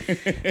listening?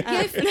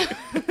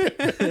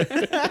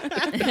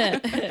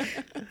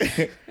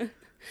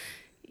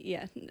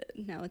 Yeah,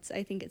 no,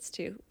 I think it's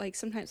too, like,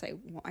 sometimes I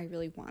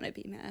really want to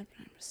be mad, but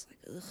I'm just like,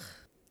 ugh.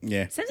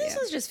 Yeah. Sometimes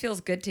it just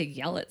feels good to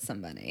yell at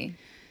somebody.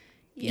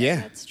 Yeah.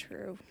 That's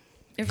true.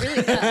 It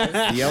really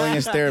does. Yelling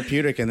is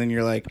therapeutic, and then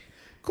you're like,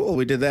 cool,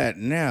 we did that.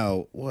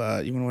 Now, you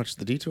want to watch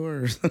The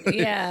Detour? Or something?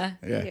 Yeah.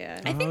 Yeah.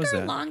 I How think was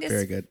our that? longest.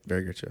 Very good.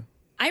 Very good show.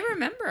 I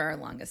remember our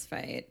longest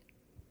fight.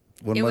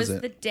 When It was was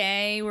it? the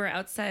day we were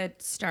outside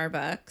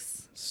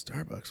Starbucks.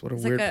 Starbucks. What a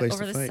It's weird like place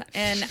over to the fight.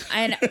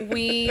 and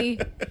we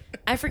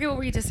I forget what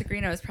we disagreed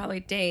on. It was probably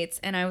dates,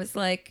 and I was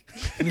like,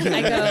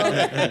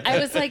 I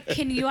was like,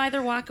 can you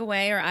either walk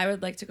away or I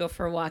would like to go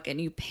for a walk? And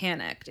you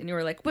panicked, and you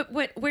were like,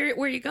 where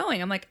are you going?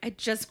 I'm like, I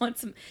just want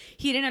some.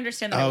 He didn't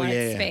understand that I Oh,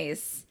 wanted yeah.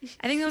 space.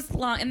 I think that was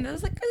long, and that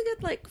was like a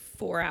good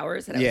 4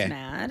 hours that I Yeah. was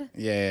mad.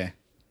 Yeah.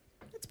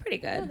 That's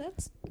pretty Oh, good.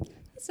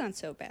 that's not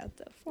so bad,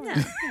 though. No.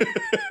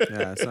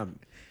 Yeah, it's not.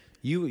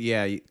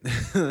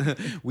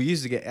 We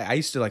used to get. I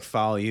used to like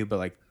follow you, but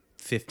like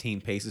 15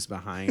 paces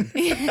behind,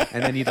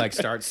 and then you'd like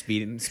start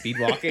speed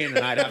walking, and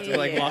I'd have to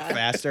like walk Yeah.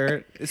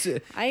 faster.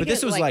 But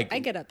this was I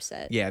get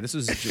upset. yeah, this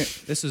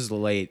was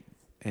late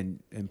and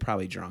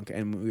probably drunk,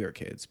 and we were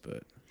kids,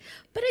 but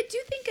But I do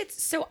think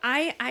it's so.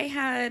 I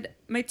had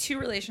my 2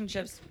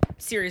 relationships,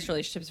 serious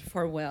relationships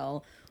before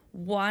Will.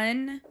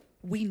 One,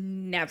 we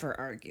never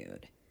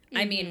argued.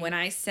 I mean, when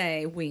I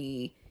say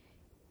we,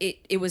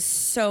 it was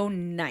so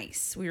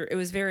nice. It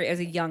was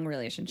a young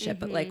relationship,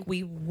 but like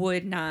we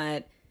would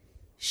not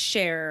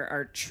share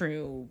our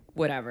true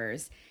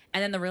whatevers.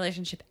 And then the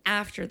relationship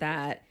after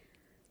that,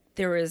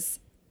 there was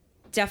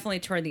definitely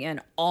toward the end,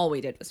 all we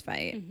did was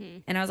fight.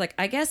 And I was like,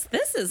 I guess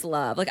this is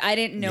love. Like, I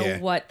didn't know Yeah.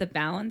 what the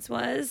balance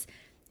was.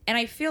 And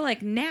I feel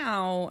like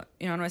now,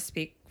 I don't want to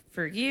speak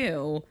for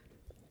you.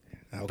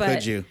 How But,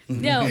 could you?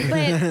 No,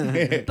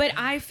 but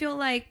I feel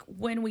like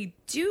when we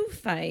do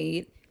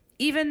fight,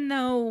 even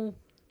though,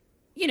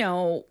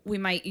 we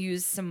might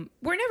use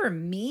we're never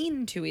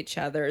mean to each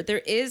other. There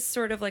is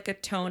sort of like a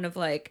tone of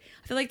like,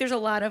 I feel like there's a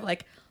lot of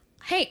like,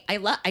 hey, I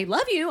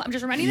love you. I'm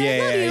just reminding you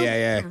that I love you.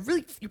 Yeah.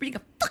 You're being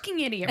a fucking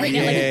idiot right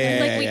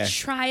now. We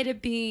try to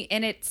be,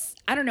 and it's,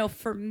 I don't know,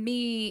 for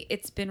me,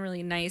 it's been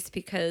really nice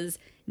because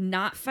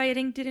not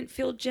fighting didn't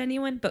feel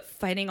genuine, but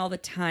fighting all the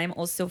time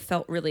also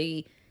felt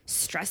really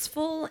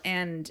stressful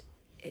and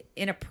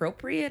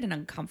inappropriate and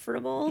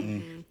uncomfortable.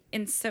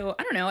 And so,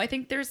 I don't know, I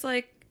think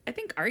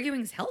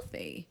arguing's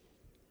healthy.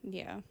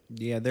 Yeah.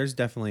 there's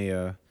definitely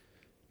a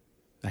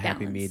happy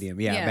Balance.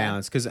 medium. Yeah.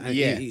 Balance, because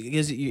Yeah.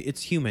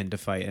 it's human to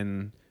fight,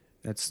 and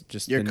that's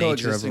just You're the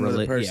nature of a coexisting with a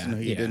relationship. person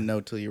who you didn't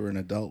know till you were an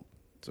adult.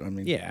 So, I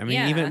mean, Yeah, I mean,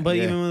 Yeah. even Yeah.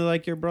 even with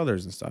like your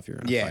brothers and stuff, you're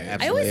in a Yeah, fight.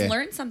 absolutely. I always Yeah.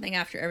 learn something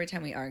after every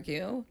time we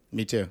argue.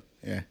 Me too.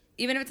 Yeah.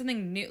 Even if it's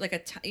something new,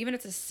 like even if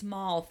it's a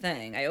small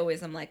thing,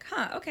 I'm like,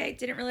 okay,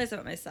 didn't realize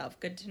about myself.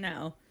 Good to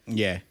know.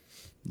 Yeah.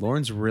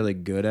 Lauren's really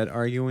good at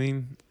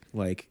arguing.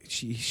 Like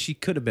she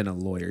could have been a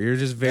lawyer. You're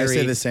just I very.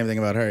 say the same thing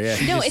about her. Yeah.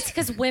 No, it's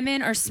because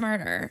women are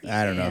smarter.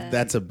 I don't know. Yeah.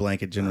 That's a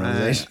blanket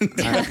generalization.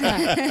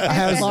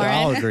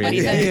 I'll agree. What do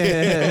you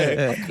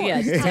Yeah.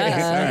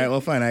 Yeah, All right. Well,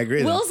 fine. I agree.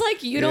 then. Will's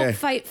like, you Yeah. don't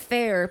fight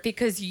fair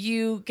because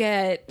you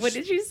get. What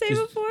did you say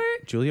Just- before?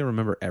 Julia,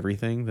 remember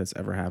everything that's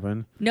ever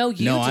happened. No,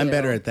 you. No, I'm do.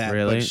 better at that.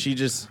 Really? But she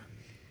just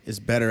is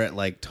better at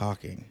like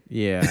talking.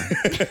 Yeah.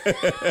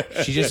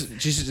 She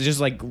just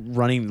like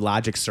running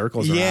logic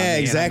circles around me, Yeah, and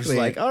I'm exactly. just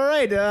like, all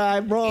right,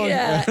 I'm wrong.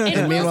 Yeah. And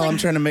Will's meanwhile, like, I'm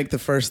trying to make the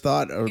first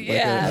thought or like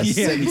Yeah. a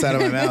sentence out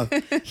of my mouth.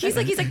 he's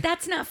like,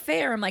 that's not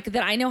fair. I'm like,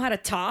 that I know how to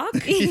talk.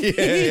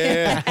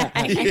 Yeah.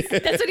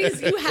 That's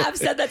what you have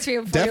said that to me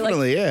before. Definitely, you're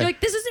like, yeah. You're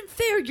like, this isn't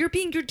fair. You're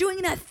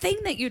doing that thing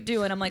that you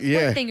do. And I'm like,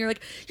 Yeah. what thing? You're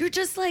like, you're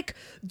just like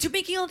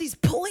making all these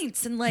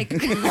points and like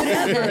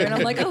whatever. And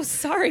I'm like, oh,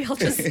 sorry. I'll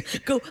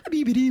just go.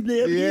 Yeah,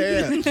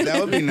 that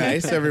would be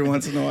nice every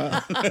once in a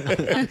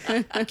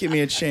while. Give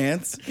me a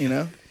chance, you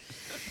know.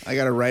 I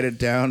got to write it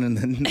down and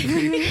then Yeah,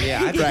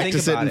 I have to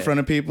practice think it in about front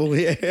of people.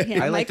 Yeah.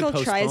 Yeah, I like to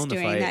Michael tries postpone the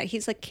doing fight. that.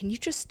 He's like, "Can you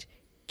just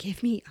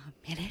give me a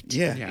minute?"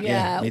 Yeah.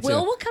 Yeah. me too.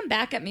 Will come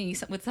back at me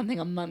with something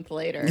a month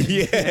later.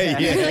 Yeah, yeah.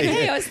 He's like,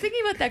 hey, I was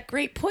thinking about that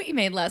great point you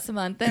made last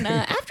month, and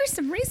after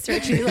some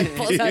research, he like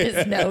pulls out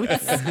his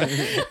notes.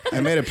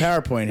 I made a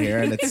PowerPoint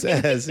here, and it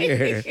says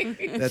here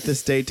that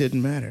this date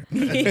didn't matter.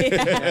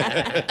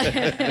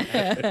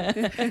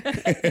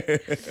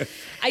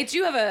 I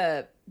do have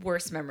a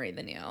worse memory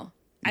than you.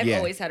 I've Yeah.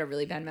 always had a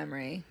really bad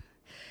memory.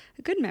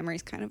 A good memory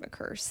is kind of a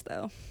curse,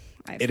 though.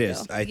 I It feel.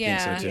 is. I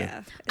Yeah. think so too.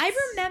 Yeah. I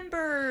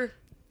remember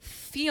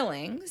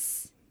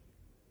feelings.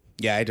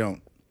 Yeah, I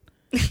don't.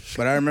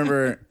 But I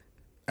remember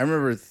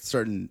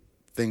certain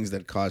things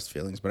that caused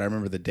feelings, but I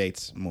remember the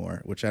dates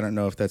more, which I don't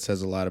know if that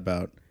says a lot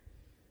about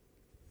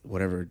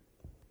whatever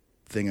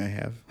thing I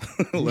have,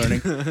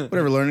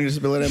 whatever learning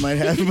disability I might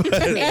have. But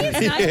Maybe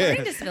it's not a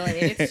learning disability.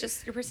 It's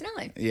just your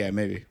personality. yeah,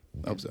 maybe.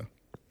 I hope so.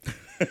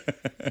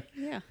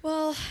 Yeah.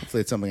 Well,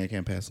 Hopefully it's something I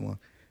can't pass along.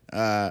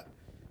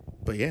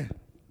 But yeah,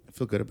 I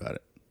feel good about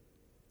it.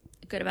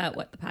 good about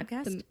what, the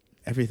podcast?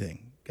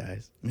 Everything,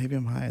 guys. Maybe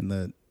I'm high and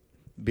the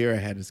beer I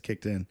had has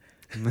kicked in.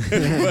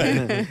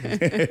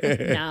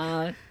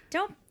 No,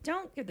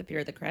 don't give the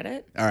beer the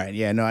credit. All right,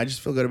 yeah, no, I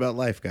just feel good about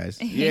life,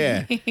 guys.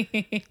 Yeah,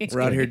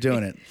 we're out here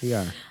doing it. We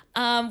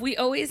are. We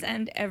always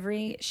end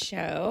every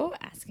show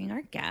asking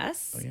our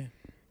guests. Oh yeah.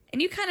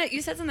 And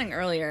you said something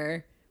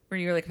earlier where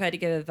you were like, if I had to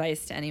give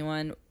advice to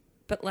anyone,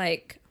 but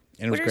like,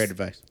 And it was what are great s-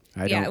 advice.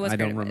 I Yeah, don't. it was I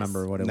great don't advice.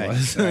 remember what it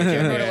Nice. was. Okay,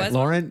 Remember what it yeah. was?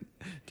 Lauren,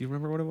 do you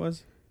remember what it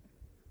was?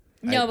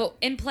 No, but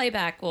in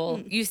playback,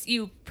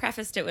 you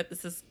prefaced it with,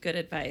 this is good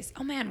advice.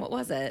 Oh man, what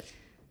was it?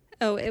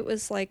 Oh, it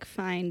was like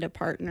find a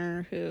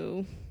partner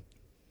who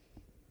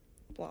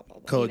blah blah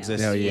blah.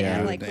 Coexist. Oh, yeah.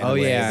 yeah, like In Oh, a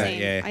way yeah. that-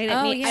 same. yeah. I didn't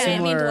Oh, mean, yeah. I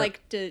didn't mean to Similar-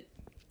 like to,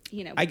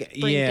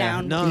 bring yeah,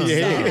 down. no, what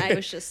you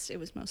no. said. It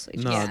was mostly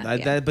just, No,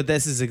 yeah. but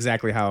this is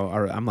exactly how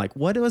I'm like,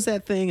 what was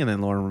that thing? And then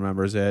Lauren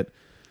remembers it.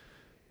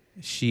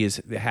 She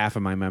is half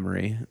of my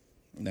memory.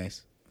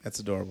 Nice. That's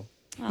adorable.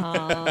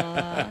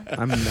 Aww.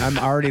 I'm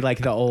already like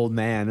the old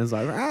man. It's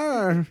like,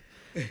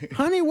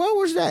 honey, what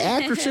was that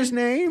actress's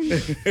name?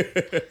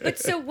 But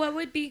so what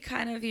would be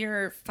kind of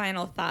your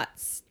final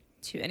thoughts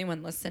to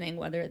anyone listening,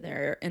 whether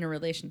they're in a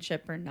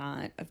relationship or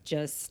not, of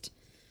just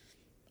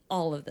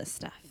all of this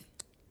stuff?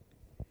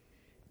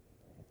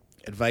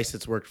 Advice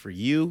that's worked for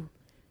you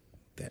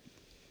that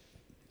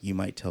you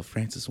might tell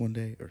Francis one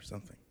day or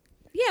something.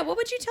 Yeah, what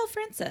would you tell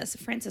Francis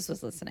if Francis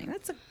was listening?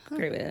 That's a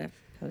great way to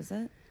pose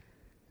it.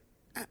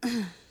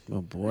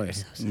 Oh boy.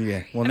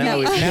 Yeah. Well, I now,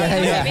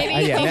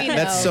 mean, maybe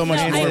that's no. so much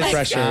No, more I-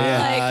 pressure. like-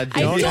 Yeah. I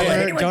don't let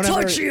anyone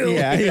touch you.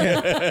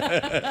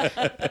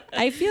 Yeah.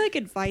 I feel like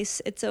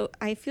advice.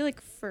 I feel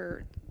like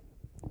for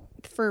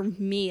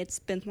me, it's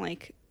been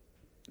like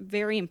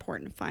very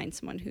important to find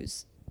someone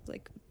who's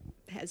like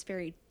has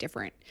very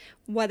different,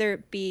 whether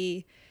it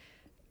be.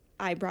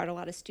 I brought a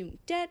lot of student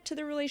debt to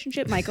the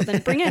relationship. Michael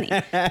didn't bring any.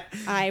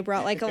 I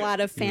brought like a lot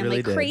of family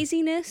really did.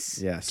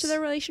 craziness Yes. to the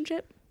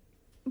relationship.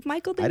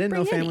 Michael didn't I didn't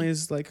know bring any.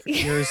 families like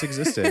yours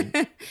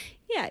existed,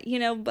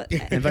 Yeah, but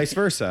and vice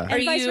versa. Are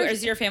And vice versa.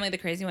 is your family the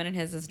crazy one and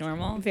his is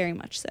normal? very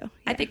much so.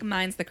 I yeah. think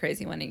mine's the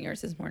crazy one and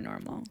yours is more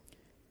normal.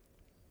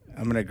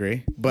 I'm gonna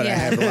agree, but I Yeah.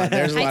 have a lot.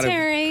 There's a Hi, lot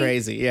Terry. of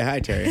crazy. Yeah, hi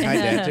Terry. Hi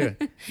Dad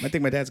too. I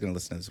think my dad's gonna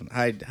listen to this one.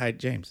 Hi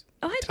James.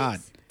 Oh, hi, Todd.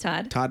 James.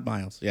 Todd. Todd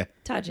Miles. Yeah.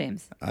 Todd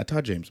James.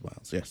 Todd James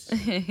Miles. Yes.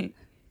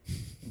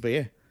 But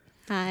yeah.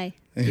 Hi.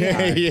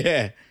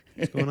 Yeah.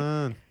 What's going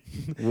on?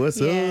 What's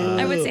Yeah. up?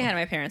 I would say hi to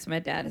my parents. My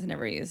dad has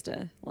never used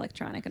a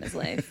electronic in his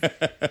life.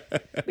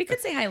 We could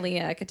say hi,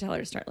 Leah. I could tell her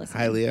to start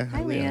listening. Hi Leah.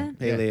 Hi, Leah.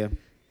 Hey, Yeah. Leah.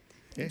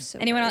 Yeah. So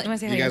Anyone else? bad. You want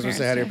to say hi You to guys your want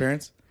to say hi to your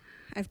parents? parents?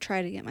 I've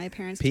tried to get my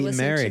parents Pete to and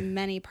listen Mary. to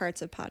many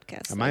parts of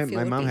podcasts. that I My feel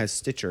would mom be- has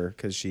Stitcher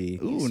because she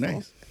Ooh,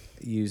 nice.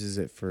 uses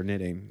it for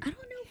knitting. I don't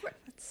know what.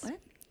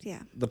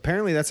 Yeah.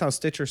 Apparently, that's how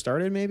Stitcher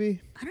started.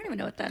 Maybe I don't even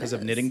know what that is. Because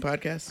of knitting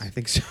podcasts. I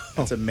think so.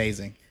 That's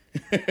amazing.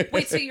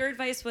 Wait, so your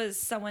advice was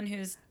someone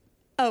who's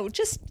Oh,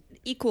 just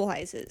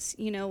equalizes.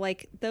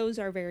 Like those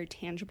are very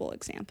tangible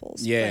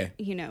examples. Yeah.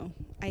 But,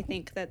 I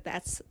think that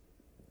that's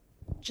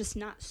just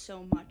not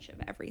so much of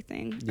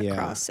everything Yeah.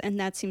 across, and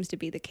that seems to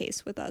be the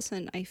case with us.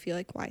 And I feel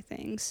like why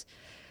things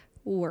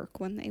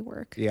work when they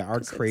work. Yeah, our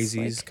 'Cause it's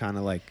crazies like- kind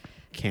of like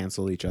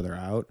cancel each other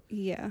out.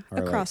 Yeah, Or,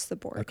 like, across the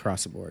board.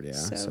 Across the board, yeah.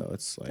 So So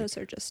it's like Those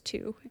are just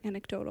two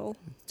anecdotal.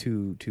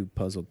 two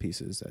puzzle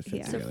pieces that fit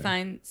Yeah. So together.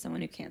 find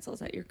someone who cancels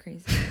that you're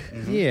crazy.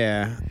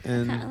 Yeah, I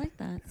and like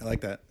that. I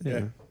like that.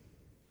 yeah,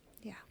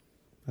 Yeah.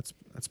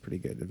 that's pretty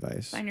good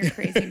advice. Find your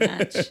crazy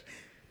match.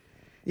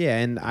 Yeah,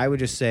 and I would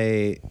just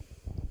say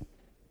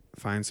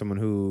find someone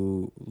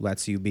who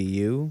lets you be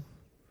you.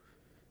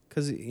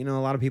 Because, a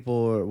lot of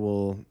people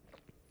will,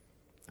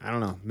 I don't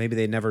know, maybe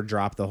they never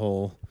drop the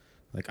whole,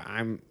 like,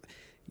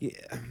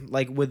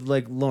 like with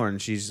like Lauren,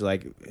 she's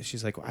like,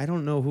 I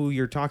don't know who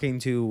you're talking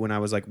to when I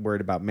was like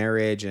worried about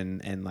marriage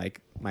and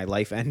like my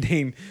life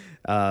ending.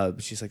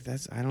 She's like, I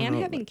don't know. And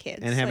having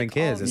kids. And having like,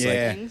 kids. all It's of like,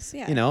 those things.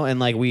 Yeah. and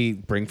like we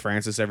bring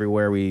Francis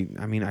everywhere.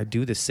 I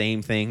do the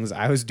same things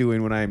I was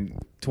doing when I'm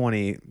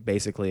 20,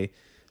 basically,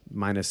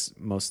 minus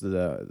most of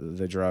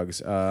the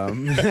drugs.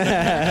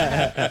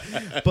 But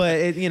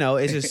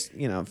it's just,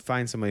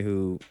 find somebody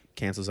who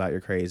cancels out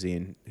your crazy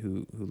and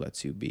who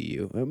lets you be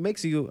you. It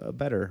makes you a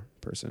better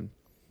person.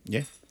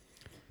 Yeah.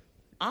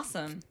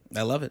 Awesome.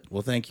 I love it.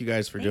 Well, thank you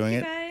guys for doing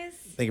it. Guys.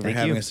 Thank you for Thank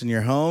having you. us in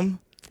your home.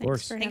 Of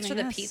course. Thanks for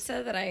having the us.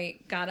 pizza that I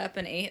got up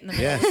and ate in the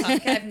Yeah. middle of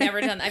the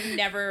podcast. I've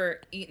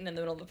never eaten in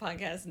the middle of the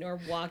podcast nor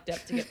walked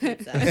up to get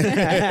pizza.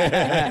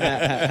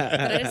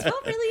 But I just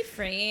felt really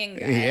freeing.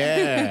 Guys.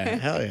 Yeah.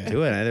 Hell yeah.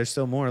 Do it. There's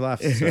still more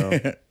left. So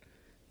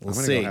We'll I'm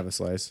going to see. go have a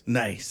slice.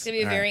 Nice. It's going to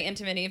be a All very right.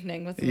 intimate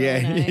evening with Will Yeah.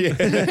 and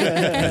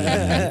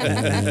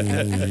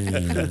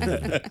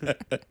I.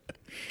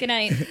 Good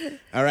night.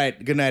 All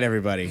right. Good night,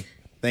 everybody.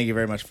 Thank you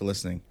very much for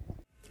listening.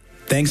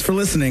 Thanks for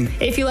listening.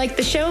 If you like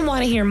the show and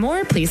want to hear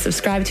more, please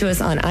subscribe to us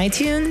on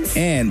iTunes.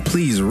 And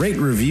please rate,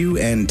 review,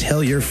 and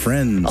tell your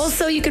friends.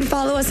 Also, you can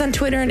follow us on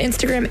Twitter and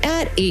Instagram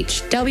at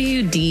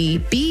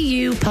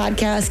HWDBU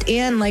Podcast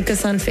and like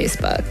us on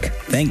Facebook.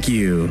 Thank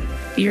you.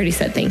 You already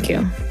said thank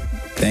you.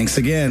 Thanks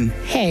again.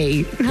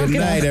 Hey. Good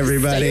night,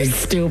 everybody.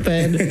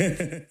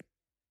 Stupid.